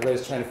something, and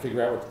everybody's trying to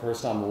figure out what the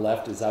person on the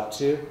left is up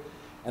to.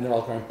 And they're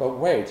all going, but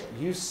wait,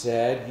 you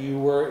said you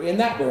were in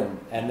that room.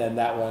 And then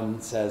that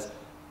one says,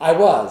 I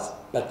was,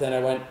 but then I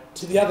went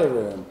to the other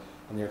room.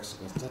 And the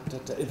orchestra goes, da,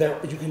 da,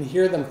 da. You can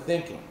hear them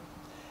thinking.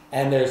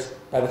 And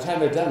by the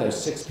time they're done,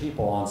 there's 6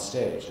 people on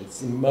stage. It's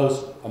the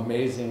most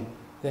amazing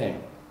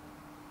thing.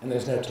 And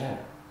there's no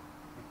tenor.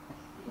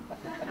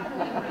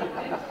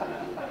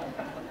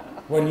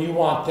 When you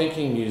want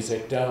thinking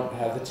music, don't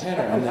have the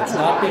tenor. And that's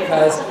not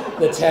because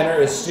the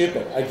tenor is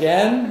stupid.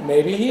 Again,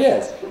 maybe he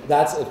is.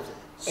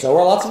 So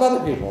are lots of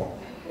other people.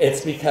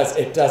 It's because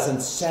it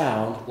doesn't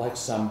sound like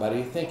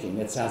somebody thinking.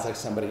 It sounds like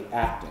somebody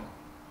acting.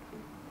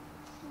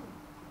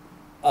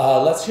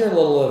 Let's hear a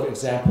little of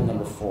example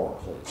number 4,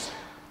 please.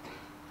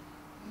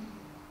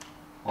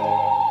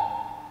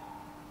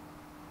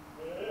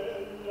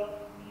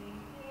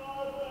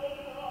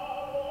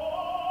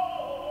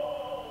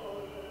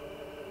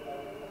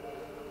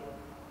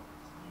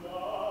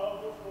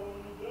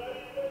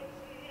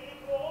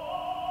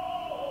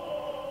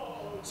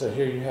 So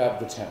here you have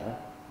the tenor,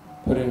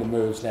 putting the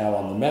moves now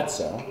on the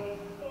mezzo.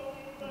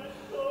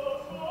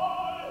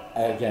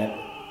 Again,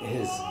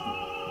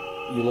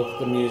 you look at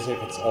the music,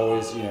 it's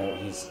always,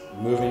 he's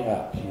moving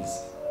up,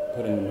 he's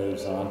putting the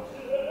moves on.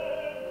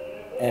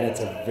 And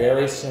it's a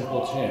very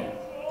simple tune.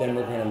 Then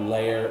we're going to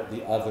layer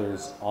the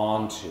others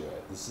onto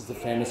it. This is the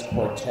famous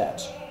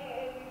quartet.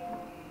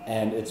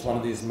 And it's one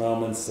of these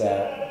moments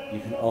that you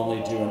can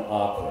only do in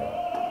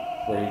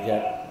opera, where you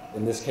get,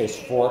 in this case,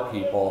 4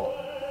 people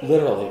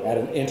literally at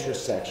an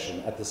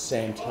intersection at the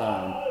same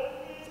time,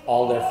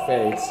 all their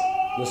fates.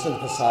 Listen to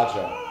the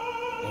passaggio,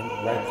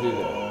 and right through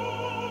there.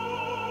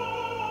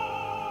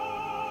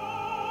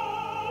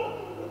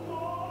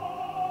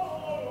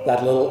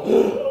 That little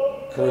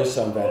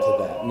Caruso invented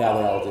that. Now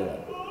they all do it.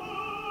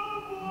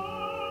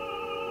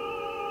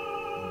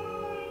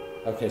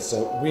 Okay,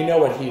 so we know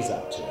what he's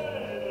up to.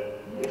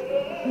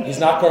 He's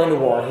not going to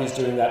war, he's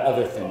doing that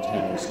other thing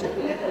tenors do.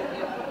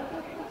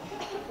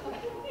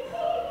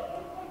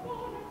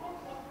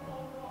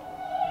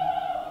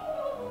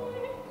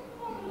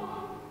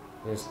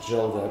 There's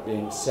Gilda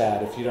being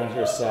sad. If you don't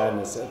hear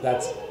sadness,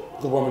 that's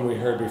the woman we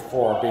heard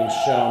before, being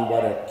shown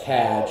what a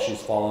cad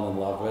she's fallen in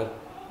love with.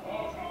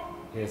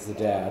 Here's the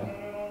dad.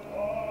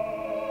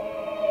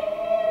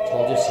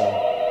 Told you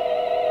so.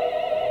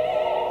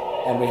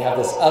 And we have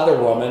this other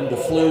woman, the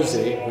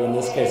floozy, who in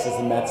this case is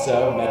the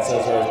mezzo.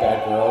 Mezzos are as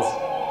bad girls.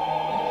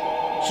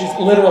 She's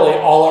literally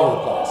all over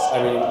the place.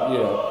 I mean,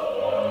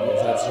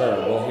 that's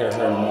her. We'll hear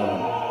her in a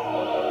moment.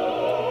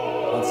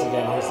 Once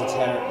again, here's the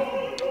tenor.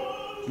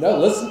 No,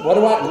 listen, what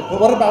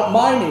about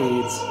my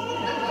needs?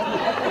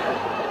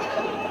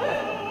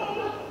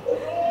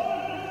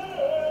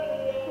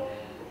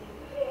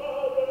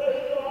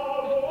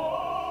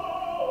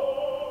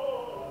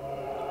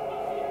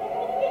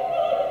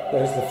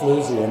 There's the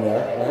floozy in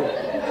there,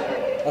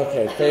 right?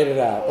 Okay, fade it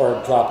out,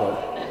 or drop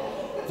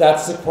it.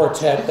 That's the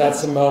quartet.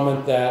 That's a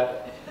moment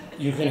that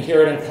you can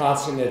hear it in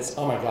concert, and it's,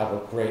 oh my God,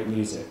 what great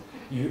music.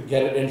 You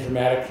get it in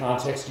dramatic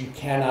context. You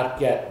cannot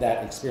get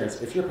that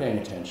experience, if you're paying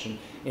attention,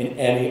 in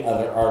any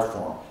other art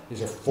form.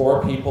 These are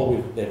 4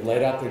 people. They've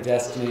laid out their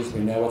destinies. We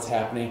know what's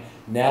happening.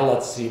 Now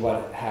let's see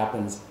what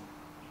happens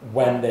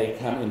when they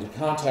come into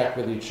contact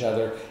with each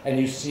other, and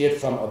you see it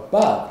from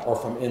above or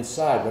from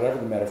inside, whatever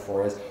the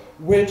metaphor is,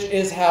 which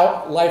is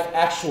how life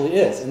actually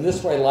is. In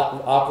this way,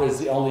 opera is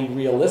the only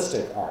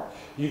realistic art.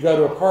 You go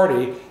to a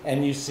party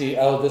and you see,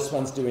 oh, this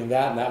one's doing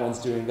that, and that one's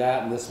doing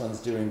that, and this one's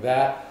doing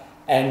that,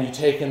 and you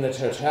take in the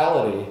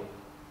totality,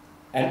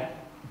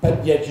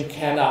 but yet you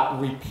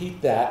cannot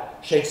repeat that.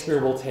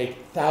 Shakespeare will take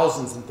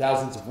thousands and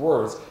thousands of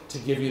words to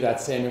give you that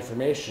same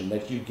information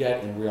that you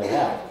get in real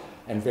life.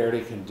 And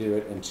Verdi can do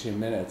it in 2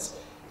 minutes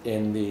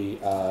in the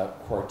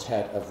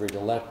quartet of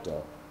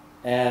Rigoletto.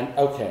 And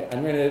okay,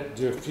 I'm going to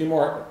do a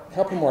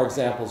couple more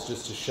examples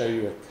just to show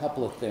you a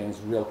couple of things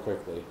real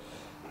quickly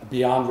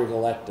beyond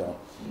Rigoletto.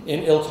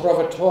 In Il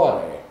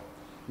Trovatore,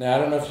 now I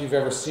don't know if you've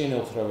ever seen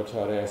Il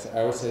Trovatore. I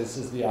always say this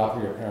is the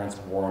opera your parents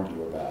warned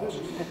you about.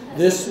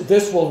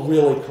 This will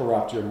really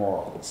corrupt your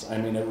morals. I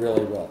mean, it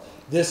really will.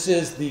 This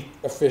is the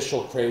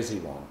official crazy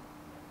one.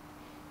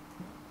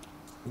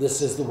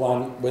 This is the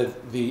one with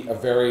a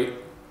very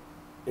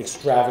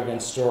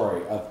extravagant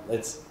story of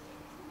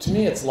to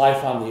me, it's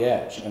life on the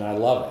edge, and I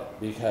love it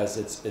because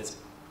it's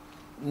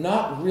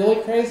not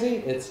really crazy.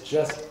 It's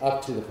just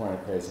up to the point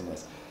of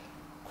craziness.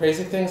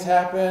 Crazy things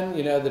happen.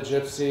 The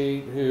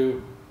gypsy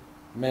who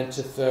meant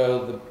to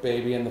throw the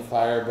baby in the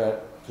fire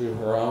but threw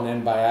her own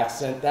in by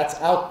accident. That's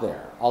out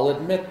there. I'll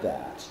admit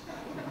that.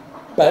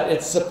 But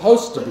it's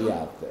supposed to be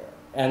out there.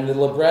 And the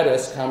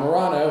librettist,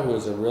 Camerano, who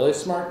is a really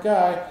smart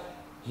guy,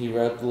 he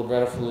wrote the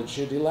libretto for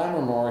Lucia di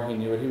Lammermoor. He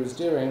knew what he was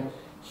doing.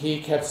 He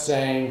kept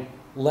saying,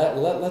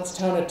 let's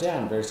tone it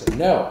down. Verdi said,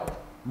 no,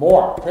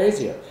 more,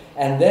 crazier.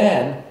 And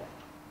then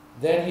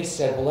he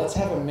said, well, let's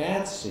have a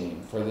mad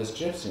scene for this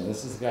gypsy.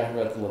 This is the guy who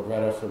wrote the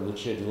libretto for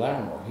Lucia di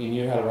Lammermoor. He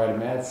knew how to write a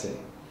mad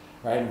scene.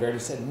 Right? And Verdi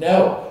said,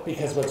 no,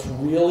 because what's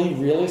really,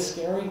 really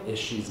scary is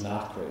she's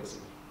not crazy.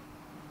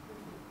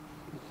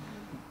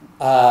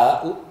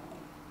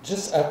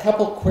 Just a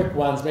couple quick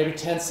ones, maybe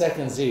 10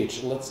 seconds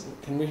each.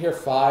 Can we hear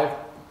 5?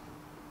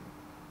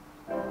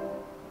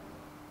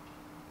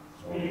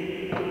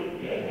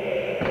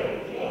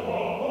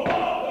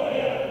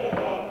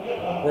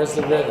 Where's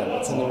the rhythm?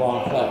 It's in the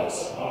wrong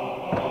place.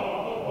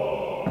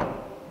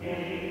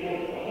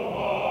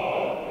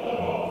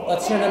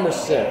 Let's hear number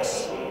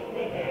 6.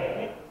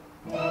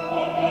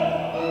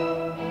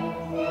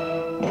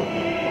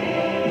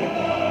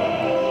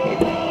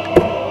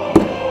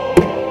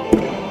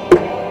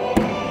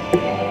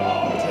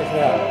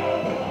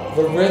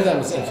 The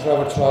rhythms in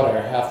Trovatore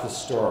are half the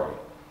story.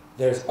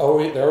 They're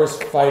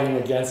always fighting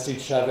against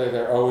each other.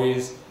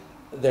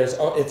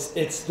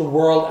 It's the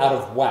world out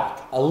of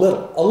whack, a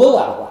little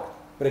out of whack,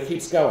 but it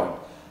keeps going.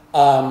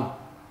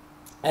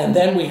 And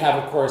then we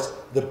have, of course,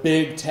 the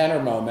big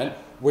tenor moment,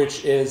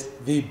 which is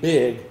the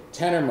big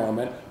tenor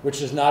moment,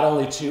 which is not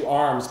only 2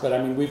 arms, but I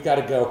mean, we've got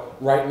to go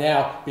right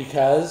now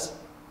because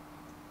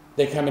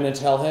they come in and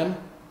tell him,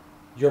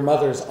 your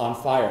mother's on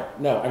fire.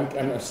 No,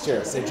 I'm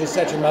serious. They just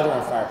set your mother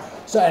on fire.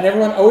 So, and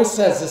everyone always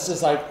says this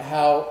is like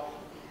how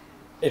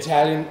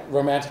Italian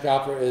romantic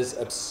opera is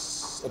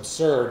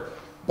absurd,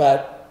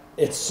 but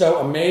it's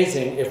so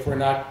amazing if we're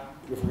going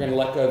to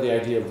let go of the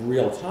idea of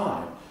real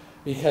time,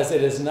 because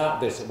it is not.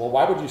 They say, well,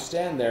 why would you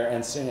stand there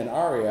and sing an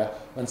aria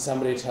when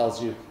somebody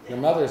tells you your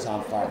mother's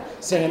on fire?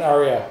 Sing an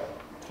aria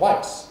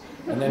twice,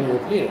 and then you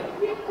repeat it.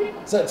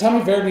 So tell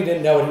me Verdi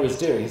didn't know what he was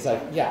doing. He's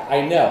like, yeah,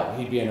 I know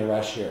he'd be in a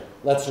rush here.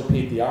 Let's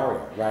repeat the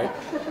aria, right?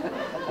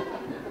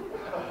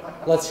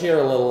 Let's hear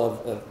a little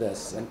of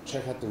this and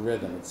check out the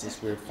rhythm. It's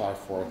this weird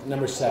 5/4.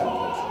 Number 7,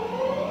 please.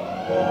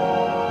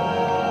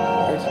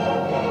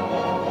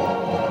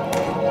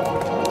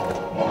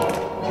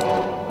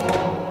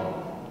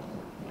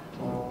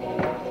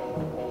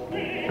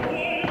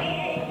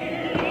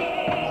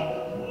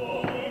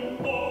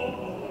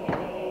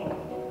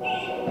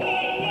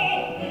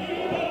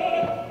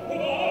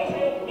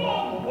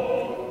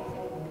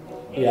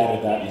 He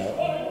added that note.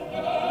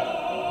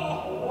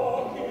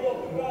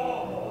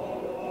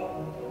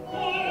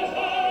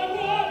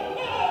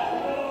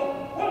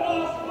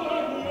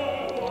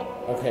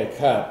 Okay,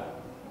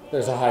 cut.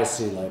 There's a high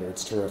C later.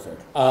 It's terrific.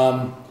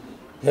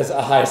 Because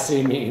a high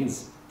C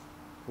means,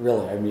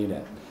 really, I mean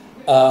it.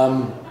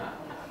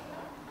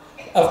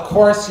 Of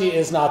course, he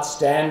is not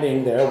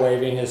standing there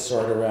waving his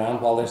sword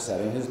around while they're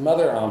setting his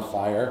mother on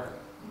fire.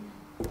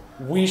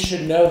 We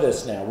should know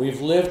this now. We've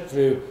lived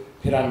through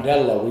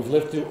Pirandello. We've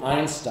lived through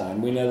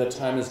Einstein. We know that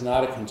time is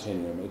not a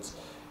continuum.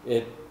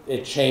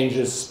 It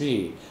changes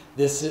speed.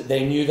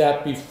 They knew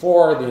that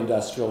before the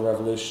Industrial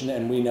Revolution,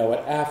 and we know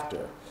it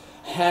after.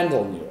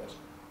 Handel knew it.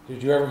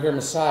 Did you ever hear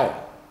Messiah?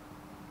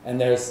 And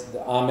there's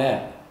the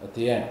Amen at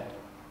the end.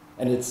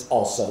 And it's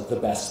also the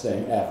best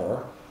thing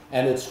ever.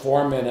 And it's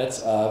 4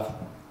 minutes of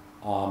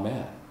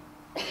Amen.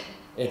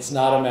 It's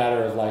not a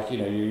matter of like,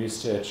 you're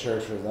used to a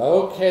church where,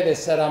 okay, they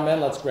said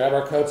amen, let's grab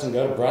our coats and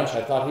go to brunch.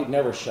 I thought he'd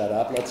never shut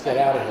up. Let's get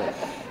out of here.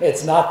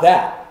 It's not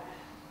that.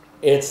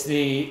 It's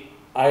the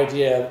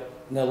idea of,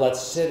 no,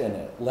 let's sit in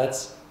it.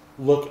 Let's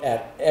look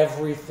at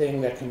everything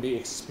that can be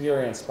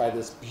experienced by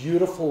this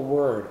beautiful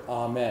word,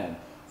 amen,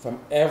 from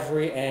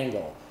every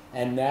angle.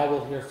 And now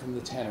we'll hear from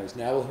the tenors.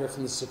 Now we'll hear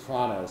from the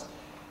sopranos.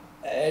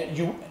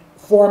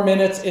 4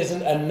 minutes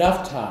isn't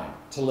enough time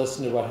to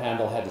listen to what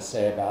Handel had to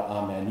say about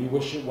Amen. You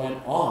wish it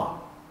went on.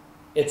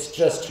 It's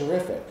just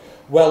terrific.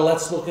 Well,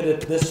 let's look at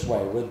it this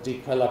way with Di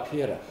Quella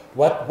Pira.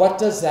 What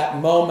does that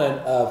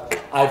moment of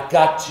I've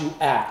got to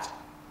act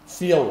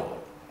feel like?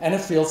 And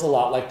it feels a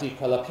lot like Di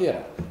Quella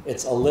Pira.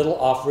 It's a little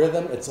off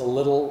rhythm. It's a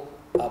little,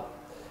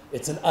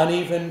 it's an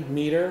uneven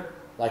meter,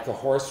 like a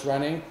horse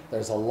running.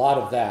 There's a lot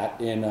of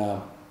that in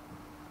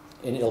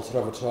Il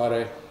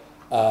Trovatore.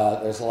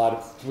 There's a lot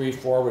of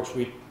 3/4, which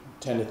we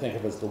tend to think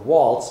of as the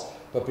waltz.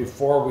 But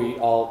before we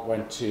all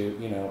went to,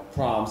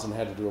 proms and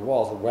had to do a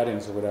waltz or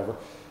weddings or whatever,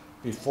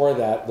 before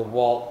that, the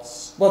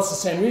waltz, well, it's the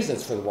same reason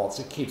it's for the waltz.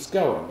 It keeps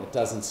going. It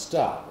doesn't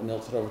stop. And Il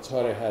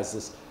Trovatore has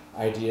this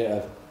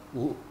idea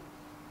of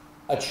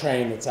a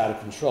train that's out of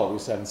control. We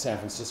used to have in San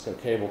Francisco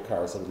cable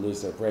cars that would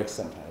lose their brakes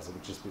sometimes. It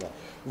would just be like,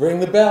 ring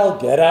the bell,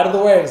 get out of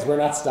the way, because we're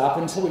not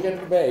stopping until we get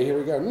to the bay. Here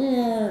we go,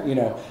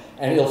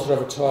 And Il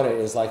Trovatore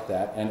is like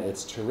that, and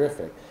it's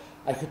terrific.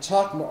 I could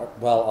talk more,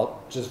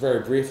 just very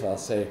briefly, I'll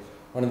say,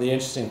 one of the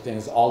interesting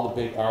things, all the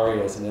big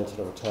arias in Il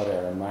Trovatore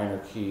are in minor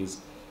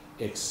keys,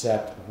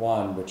 except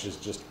one, which is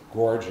just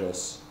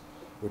gorgeous,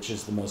 which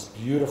is the most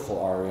beautiful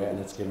aria, and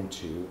it's given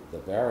to the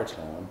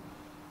baritone.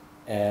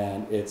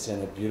 And it's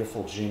in a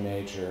beautiful G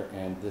major,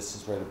 and this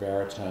is where the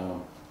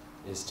baritone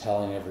is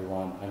telling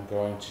everyone, I'm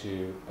going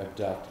to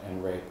abduct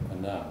and rape a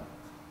nun.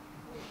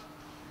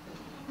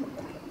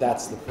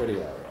 That's the pretty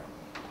aria.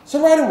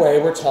 So right away,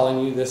 we're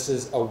telling you this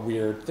is a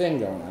weird thing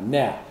going on.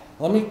 Now,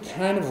 let me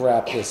kind of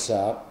wrap this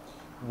up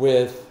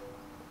with,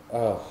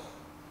 I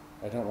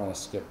don't want to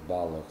skip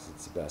Ballo because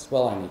it's the best.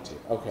 Well, I need to.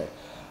 Okay.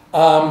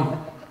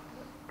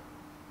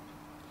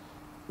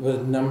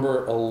 With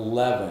number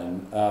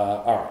 11,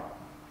 all right.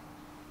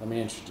 Let me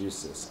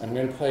introduce this. I'm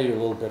going to play you a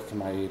little bit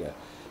from Aida.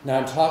 Now,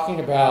 I'm talking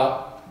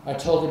about I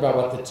told you about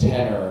what the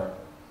tenor,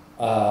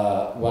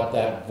 what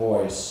that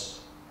voice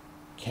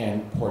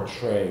can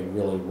portray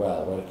really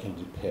well, what it can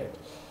depict.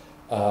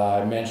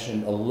 I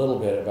mentioned a little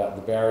bit about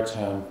the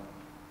baritone.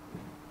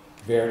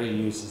 Verdi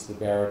uses the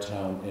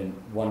baritone in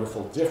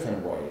wonderful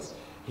different ways.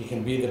 He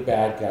can be the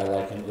bad guy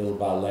like in Il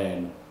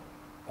Baleine,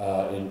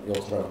 in Il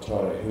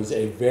Trovatore, who's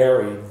a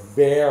very,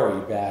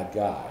 very bad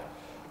guy.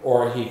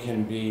 Or he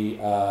can be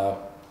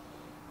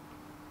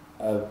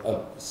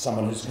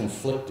someone who's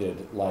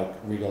conflicted like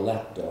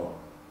Rigoletto,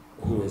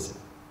 who is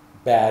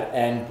bad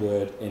and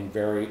good in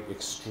very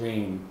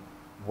extreme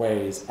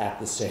ways at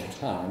the same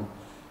time.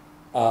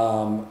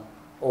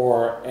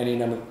 Or any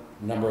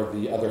number of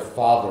the other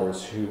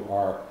fathers who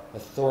are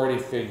authority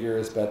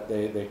figures, but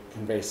they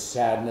convey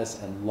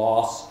sadness and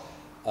loss,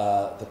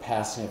 the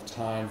passing of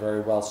time, very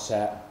well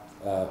set,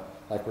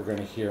 like we're going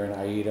to hear in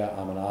Aida.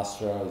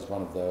 Amonastra is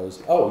one of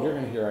those. Oh, you're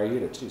going to hear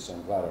Aida too, so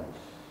I'm glad I'm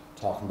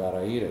talking about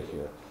Aida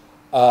here.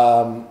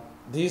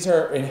 These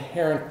are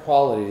inherent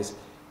qualities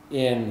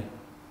in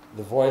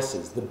the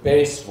voices. The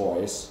bass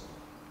voice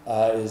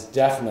has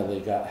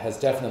definitely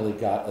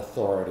got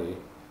authority,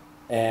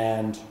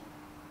 and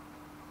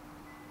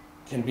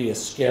can be a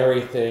scary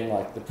thing,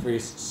 like the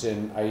priests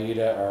in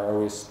Aida are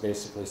always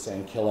basically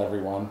saying, kill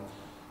everyone.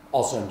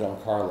 Also in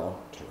Don Carlo,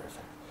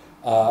 terrific.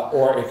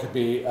 Or it could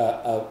be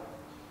a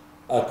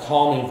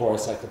calming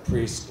voice, like the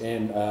priest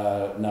in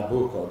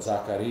Nabucco,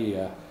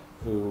 Zaccaria,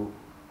 who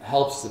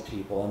helps the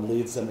people and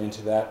leads them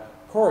into that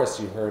chorus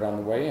you heard on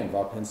the way in,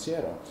 Va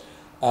Pensiero,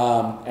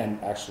 and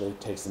actually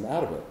takes them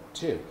out of it,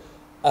 too.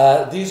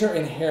 These are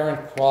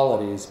inherent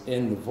qualities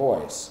in the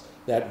voice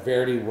that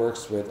Verdi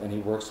works with, and he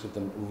works with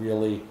them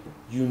really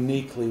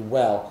uniquely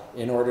well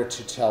in order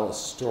to tell a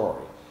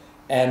story.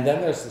 And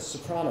then there's the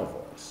soprano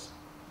voice,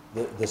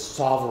 the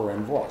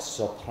sovereign voice,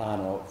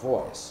 soprano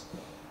voice,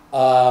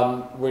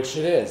 which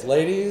it is.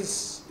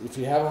 Ladies, if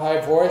you have a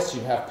high voice,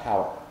 you have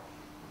power.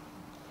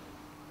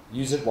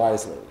 Use it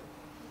wisely.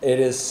 It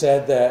is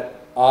said that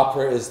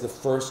opera is the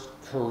first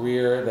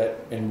career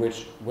in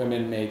which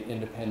women made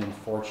independent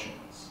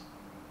fortunes,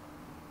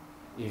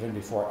 even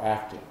before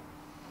acting,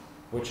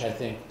 which I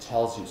think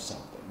tells you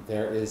something.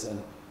 There is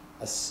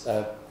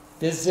a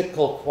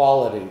physical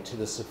quality to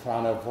the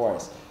soprano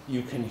voice.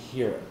 You can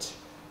hear it.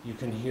 You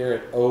can hear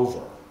it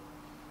over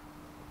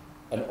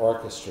an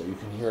orchestra. You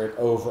can hear it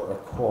over a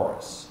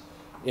chorus.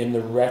 In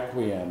the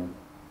Requiem,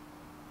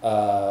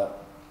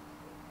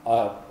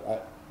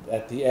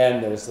 at the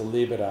end, there's the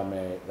Libera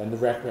Me, and the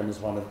Requiem is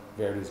one of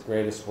Verdi's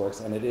greatest works,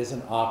 and it is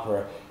an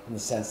opera in the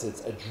sense that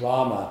it's a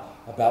drama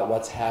about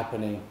what's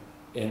happening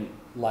in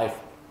life,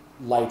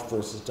 light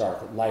versus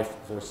dark, life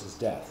versus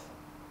death.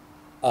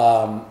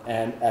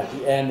 And at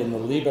the end, in the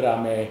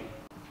Libera Me,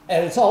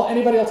 and it's all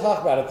anybody will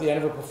talk about at the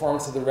end of a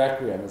performance of the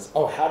Requiem is,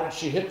 oh, how did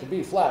she hit the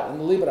B flat in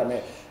the Libera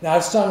Me? Now,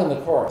 I've sung in the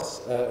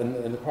chorus,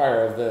 in the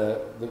choir of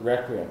the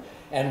Requiem,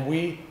 and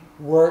we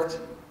worked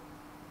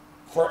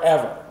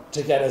forever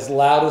to get as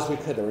loud as we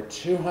could. There were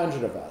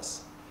 200 of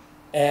us.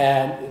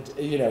 And,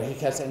 he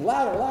kept saying,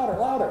 louder, louder,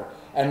 louder.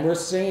 And we're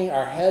singing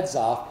our heads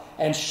off,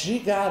 and she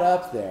got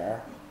up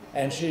there,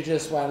 and she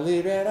just went,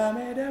 Libera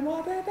me de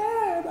morte,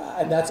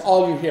 and that's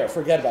all you hear.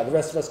 Forget about it. The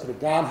rest of us could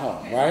have gone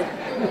home, right?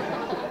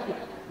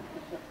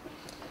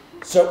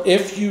 So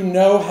if you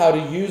know how to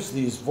use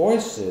these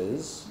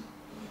voices,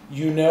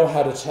 you know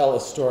how to tell a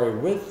story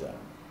with them.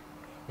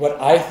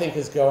 What I think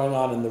is going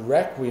on in the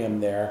Requiem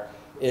there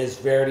is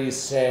Verdi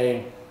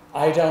saying,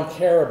 I don't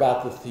care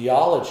about the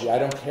theology. I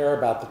don't care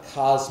about the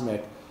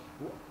cosmic,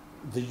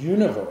 the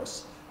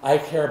universe. I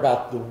care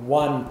about the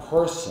one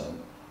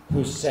person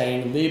who's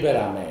saying,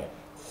 Libera me,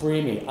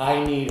 free me,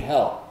 I need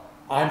help.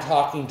 I'm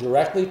talking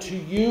directly to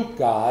you,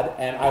 God,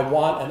 and I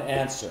want an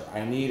answer.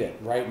 I need it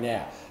right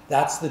now.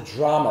 That's the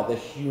drama, the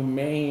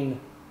humane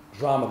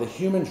drama, the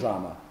human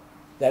drama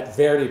that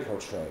Verdi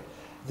portrayed.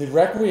 The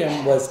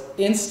Requiem was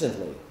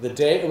instantly, the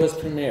day it was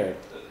premiered,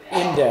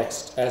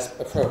 indexed as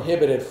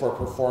prohibited for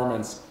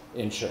performance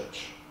in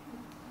church,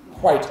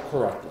 quite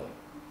correctly,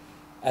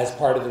 as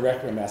part of the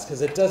Requiem Mass,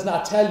 because it does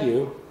not tell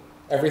you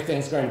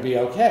everything's going to be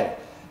okay.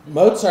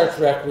 Mozart's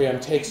Requiem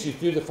takes you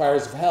through the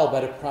fires of hell,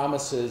 but it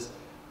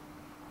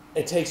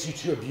takes you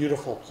to a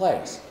beautiful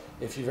place.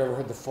 If you've ever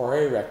heard the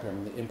Fauré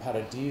Requiem, the In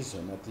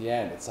Paradisum at the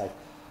end, it's like,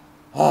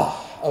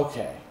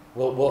 okay,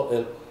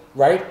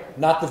 right?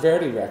 Not the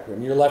Verdi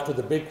Requiem. You're left with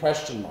a big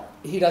question mark.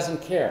 He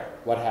doesn't care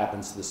what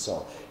happens to the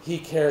soul. He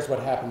cares what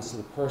happens to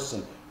the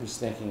person who's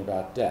thinking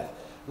about death.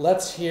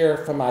 Let's hear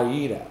from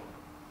Aida,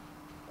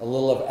 a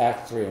little of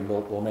Act 3, and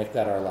we'll make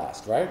that our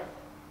last, right?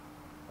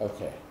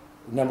 Okay.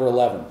 Number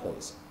 11,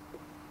 please.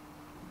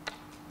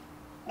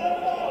 A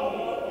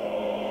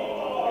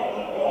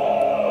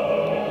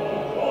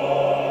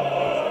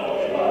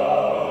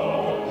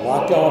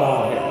lot going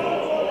on here.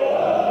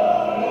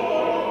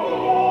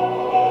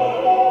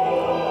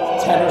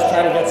 The tenor's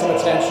trying to get some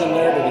attention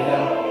there. Did you hear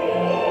him?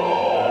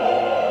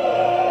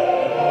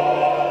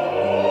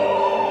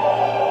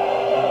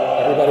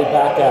 Everybody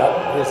back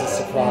out. Here's the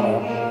soprano.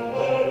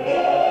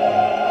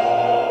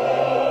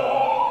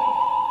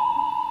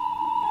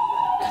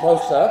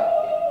 close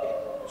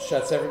up,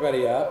 shuts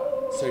everybody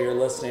up, so you're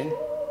listening.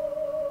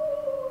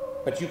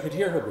 But you could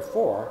hear her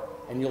before,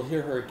 and you'll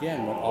hear her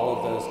again when all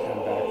of those come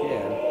back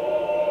in.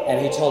 And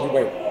he told you,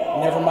 wait,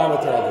 never mind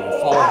what they're all doing,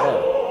 follow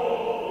her.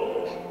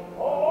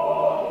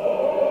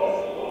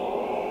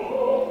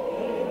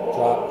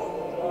 Drop.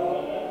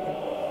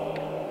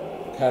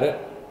 Cut it.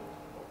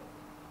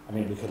 I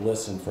mean, we could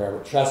listen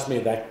forever. Trust me,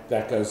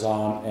 that goes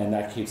on, and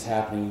that keeps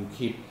happening.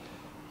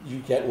 You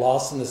get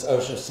lost in this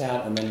ocean of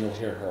sound, and then you'll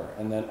hear her,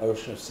 and then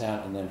ocean of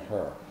sound, and then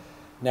her.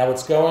 Now,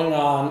 what's going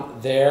on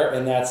there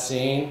in that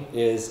scene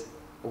is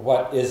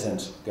what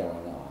isn't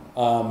going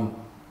on.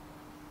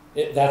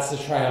 That's the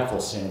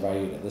triumphal scene of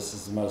Aida. This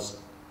is the most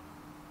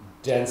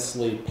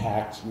densely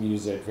packed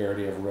music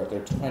Verdi ever wrote.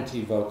 There are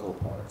 20 vocal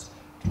parts,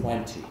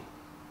 20.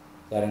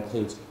 That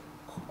includes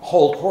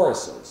whole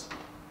choruses,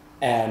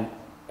 and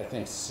I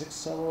think 6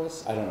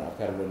 soloists. I don't know, I've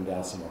got it written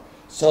down somewhere.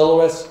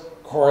 Soloists,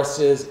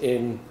 choruses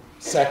in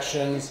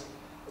sections.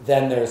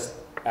 Then there's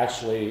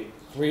actually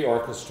 3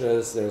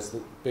 orchestras. There's the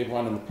big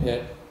one in the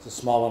pit, there's a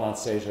small one on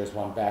stage, there's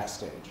one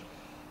backstage.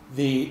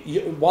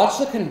 Watch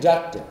the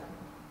conductor,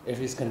 if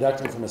he's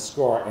conducting from a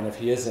score, and if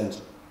he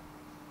isn't,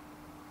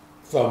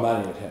 throw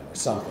money at him or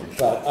something.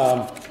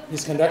 But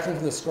he's conducting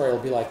from the score, it'll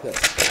be like this.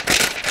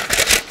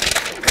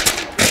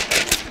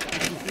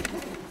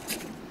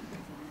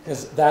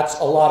 Because that's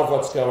a lot of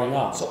what's going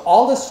on. So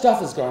all this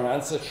stuff is going on.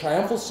 It's a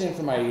triumphal scene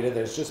from Aida.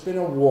 There's just been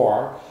a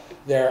war.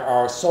 There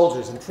are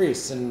soldiers and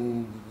priests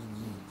and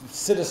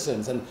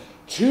citizens and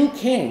 2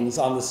 kings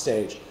on the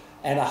stage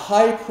and a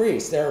high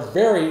priest. They're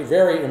very,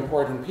 very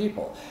important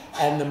people.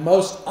 And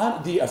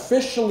the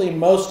officially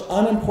most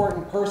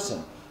unimportant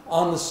person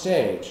on the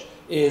stage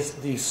is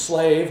the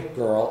slave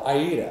girl,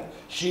 Aida.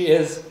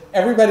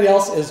 Everybody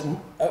else is,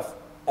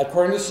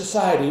 according to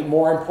society,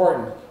 more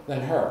important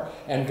than her.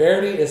 And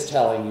Verdi is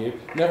telling you,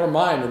 never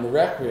mind in the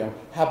Requiem,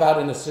 how about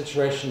in a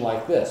situation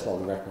like this? Well,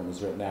 the Requiem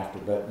was written after,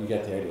 but you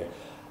get the idea.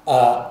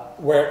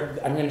 Where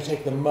I'm going to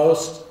take the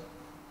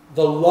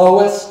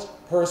lowest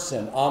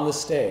person on the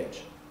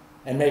stage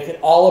and make it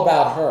all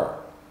about her,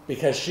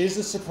 because she's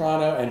the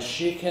soprano and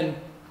she can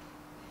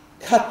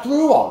cut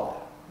through all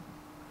that,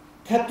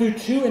 cut through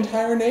 2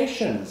 entire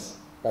nations,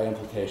 by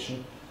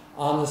implication,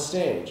 on the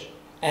stage.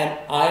 And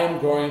I am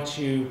going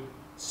to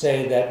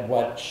say that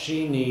what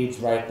she needs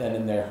right then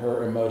and there,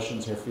 her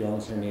emotions, her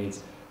feelings, her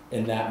needs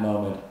in that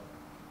moment,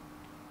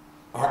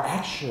 are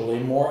actually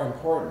more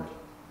important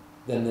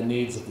than the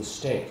needs of the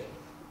state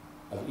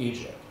of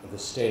Egypt, of the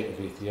state of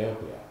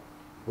Ethiopia,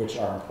 which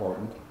are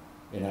important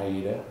in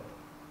Aida.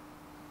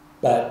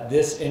 But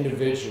this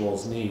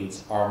individual's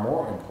needs are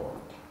more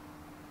important.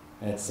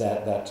 And it's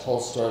that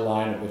Tolstoy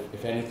line of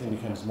if anything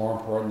becomes more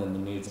important than the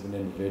needs of an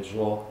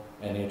individual,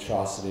 any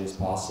atrocity is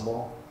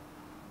possible.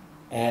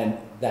 And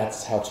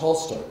that's how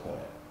Tolstoy put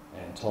it.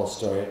 And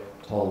Tolstoy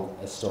told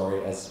a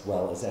story as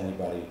well as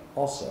anybody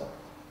also.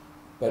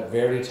 But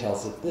Verdi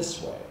tells it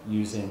this way,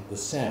 using the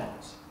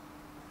sounds.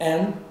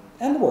 And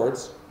the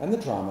words, and the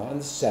drama, and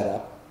the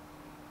setup.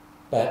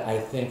 But I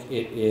think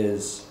it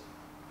is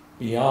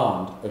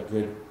beyond a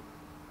good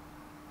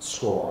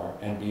score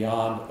and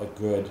beyond a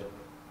good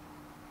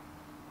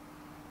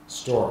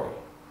story.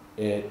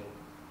 It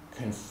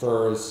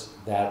confers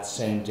that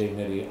same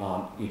dignity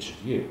on each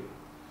of you.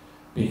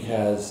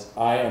 Because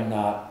I am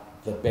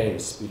not the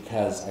bass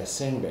because I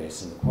sing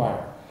bass in the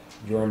choir.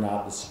 You're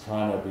not the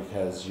soprano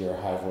because you're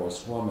a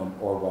high-voiced woman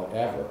or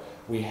whatever.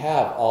 We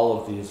have all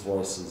of these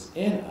voices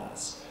in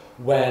us.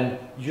 When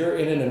you're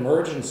in an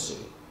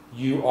emergency,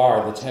 you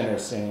are the tenor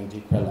singing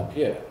Di quella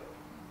pira.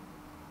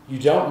 You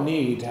don't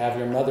need to have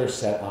your mother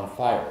set on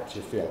fire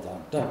to feel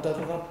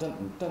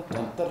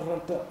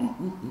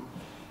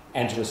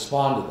and to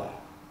respond to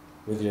that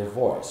with your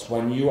voice.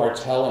 When you are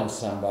telling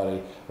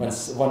somebody, when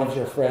one of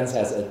your friends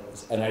has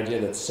an idea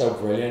that's so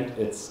brilliant,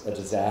 it's a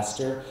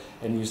disaster,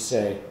 and you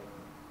say,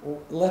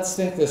 let's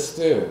think this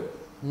through.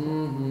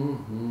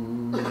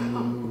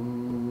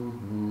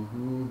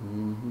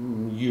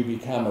 You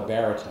become a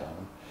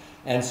baritone,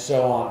 and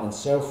so on and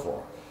so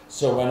forth.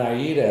 So when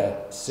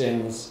Aida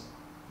sings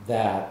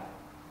that,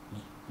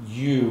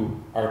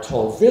 you are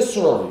told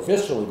viscerally,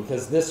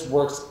 because this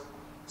works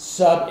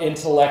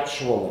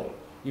sub-intellectually.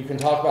 You can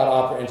talk about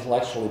opera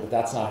intellectually, but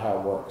that's not how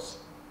it works.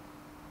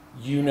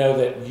 You know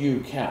that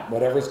you count.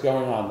 Whatever's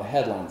going on, the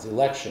headlines,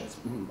 elections,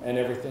 and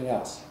everything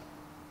else,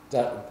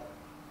 that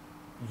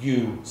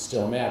you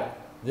still matter.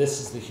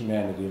 This is the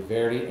humanity of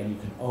Verdi, and you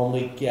can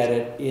only get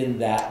it in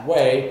that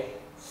way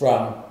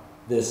from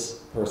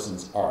this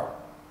person's art.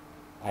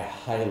 I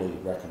highly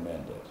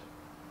recommend it.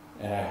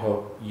 And I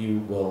hope you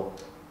will,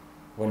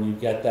 when you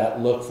get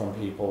that look from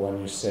people when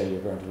you say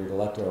you're going to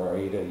Rigoletto or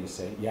Aida, you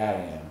say, yeah, I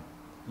am.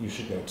 You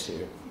should go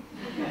too.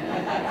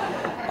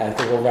 I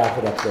think we'll wrap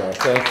it up there.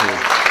 Thank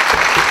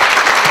you.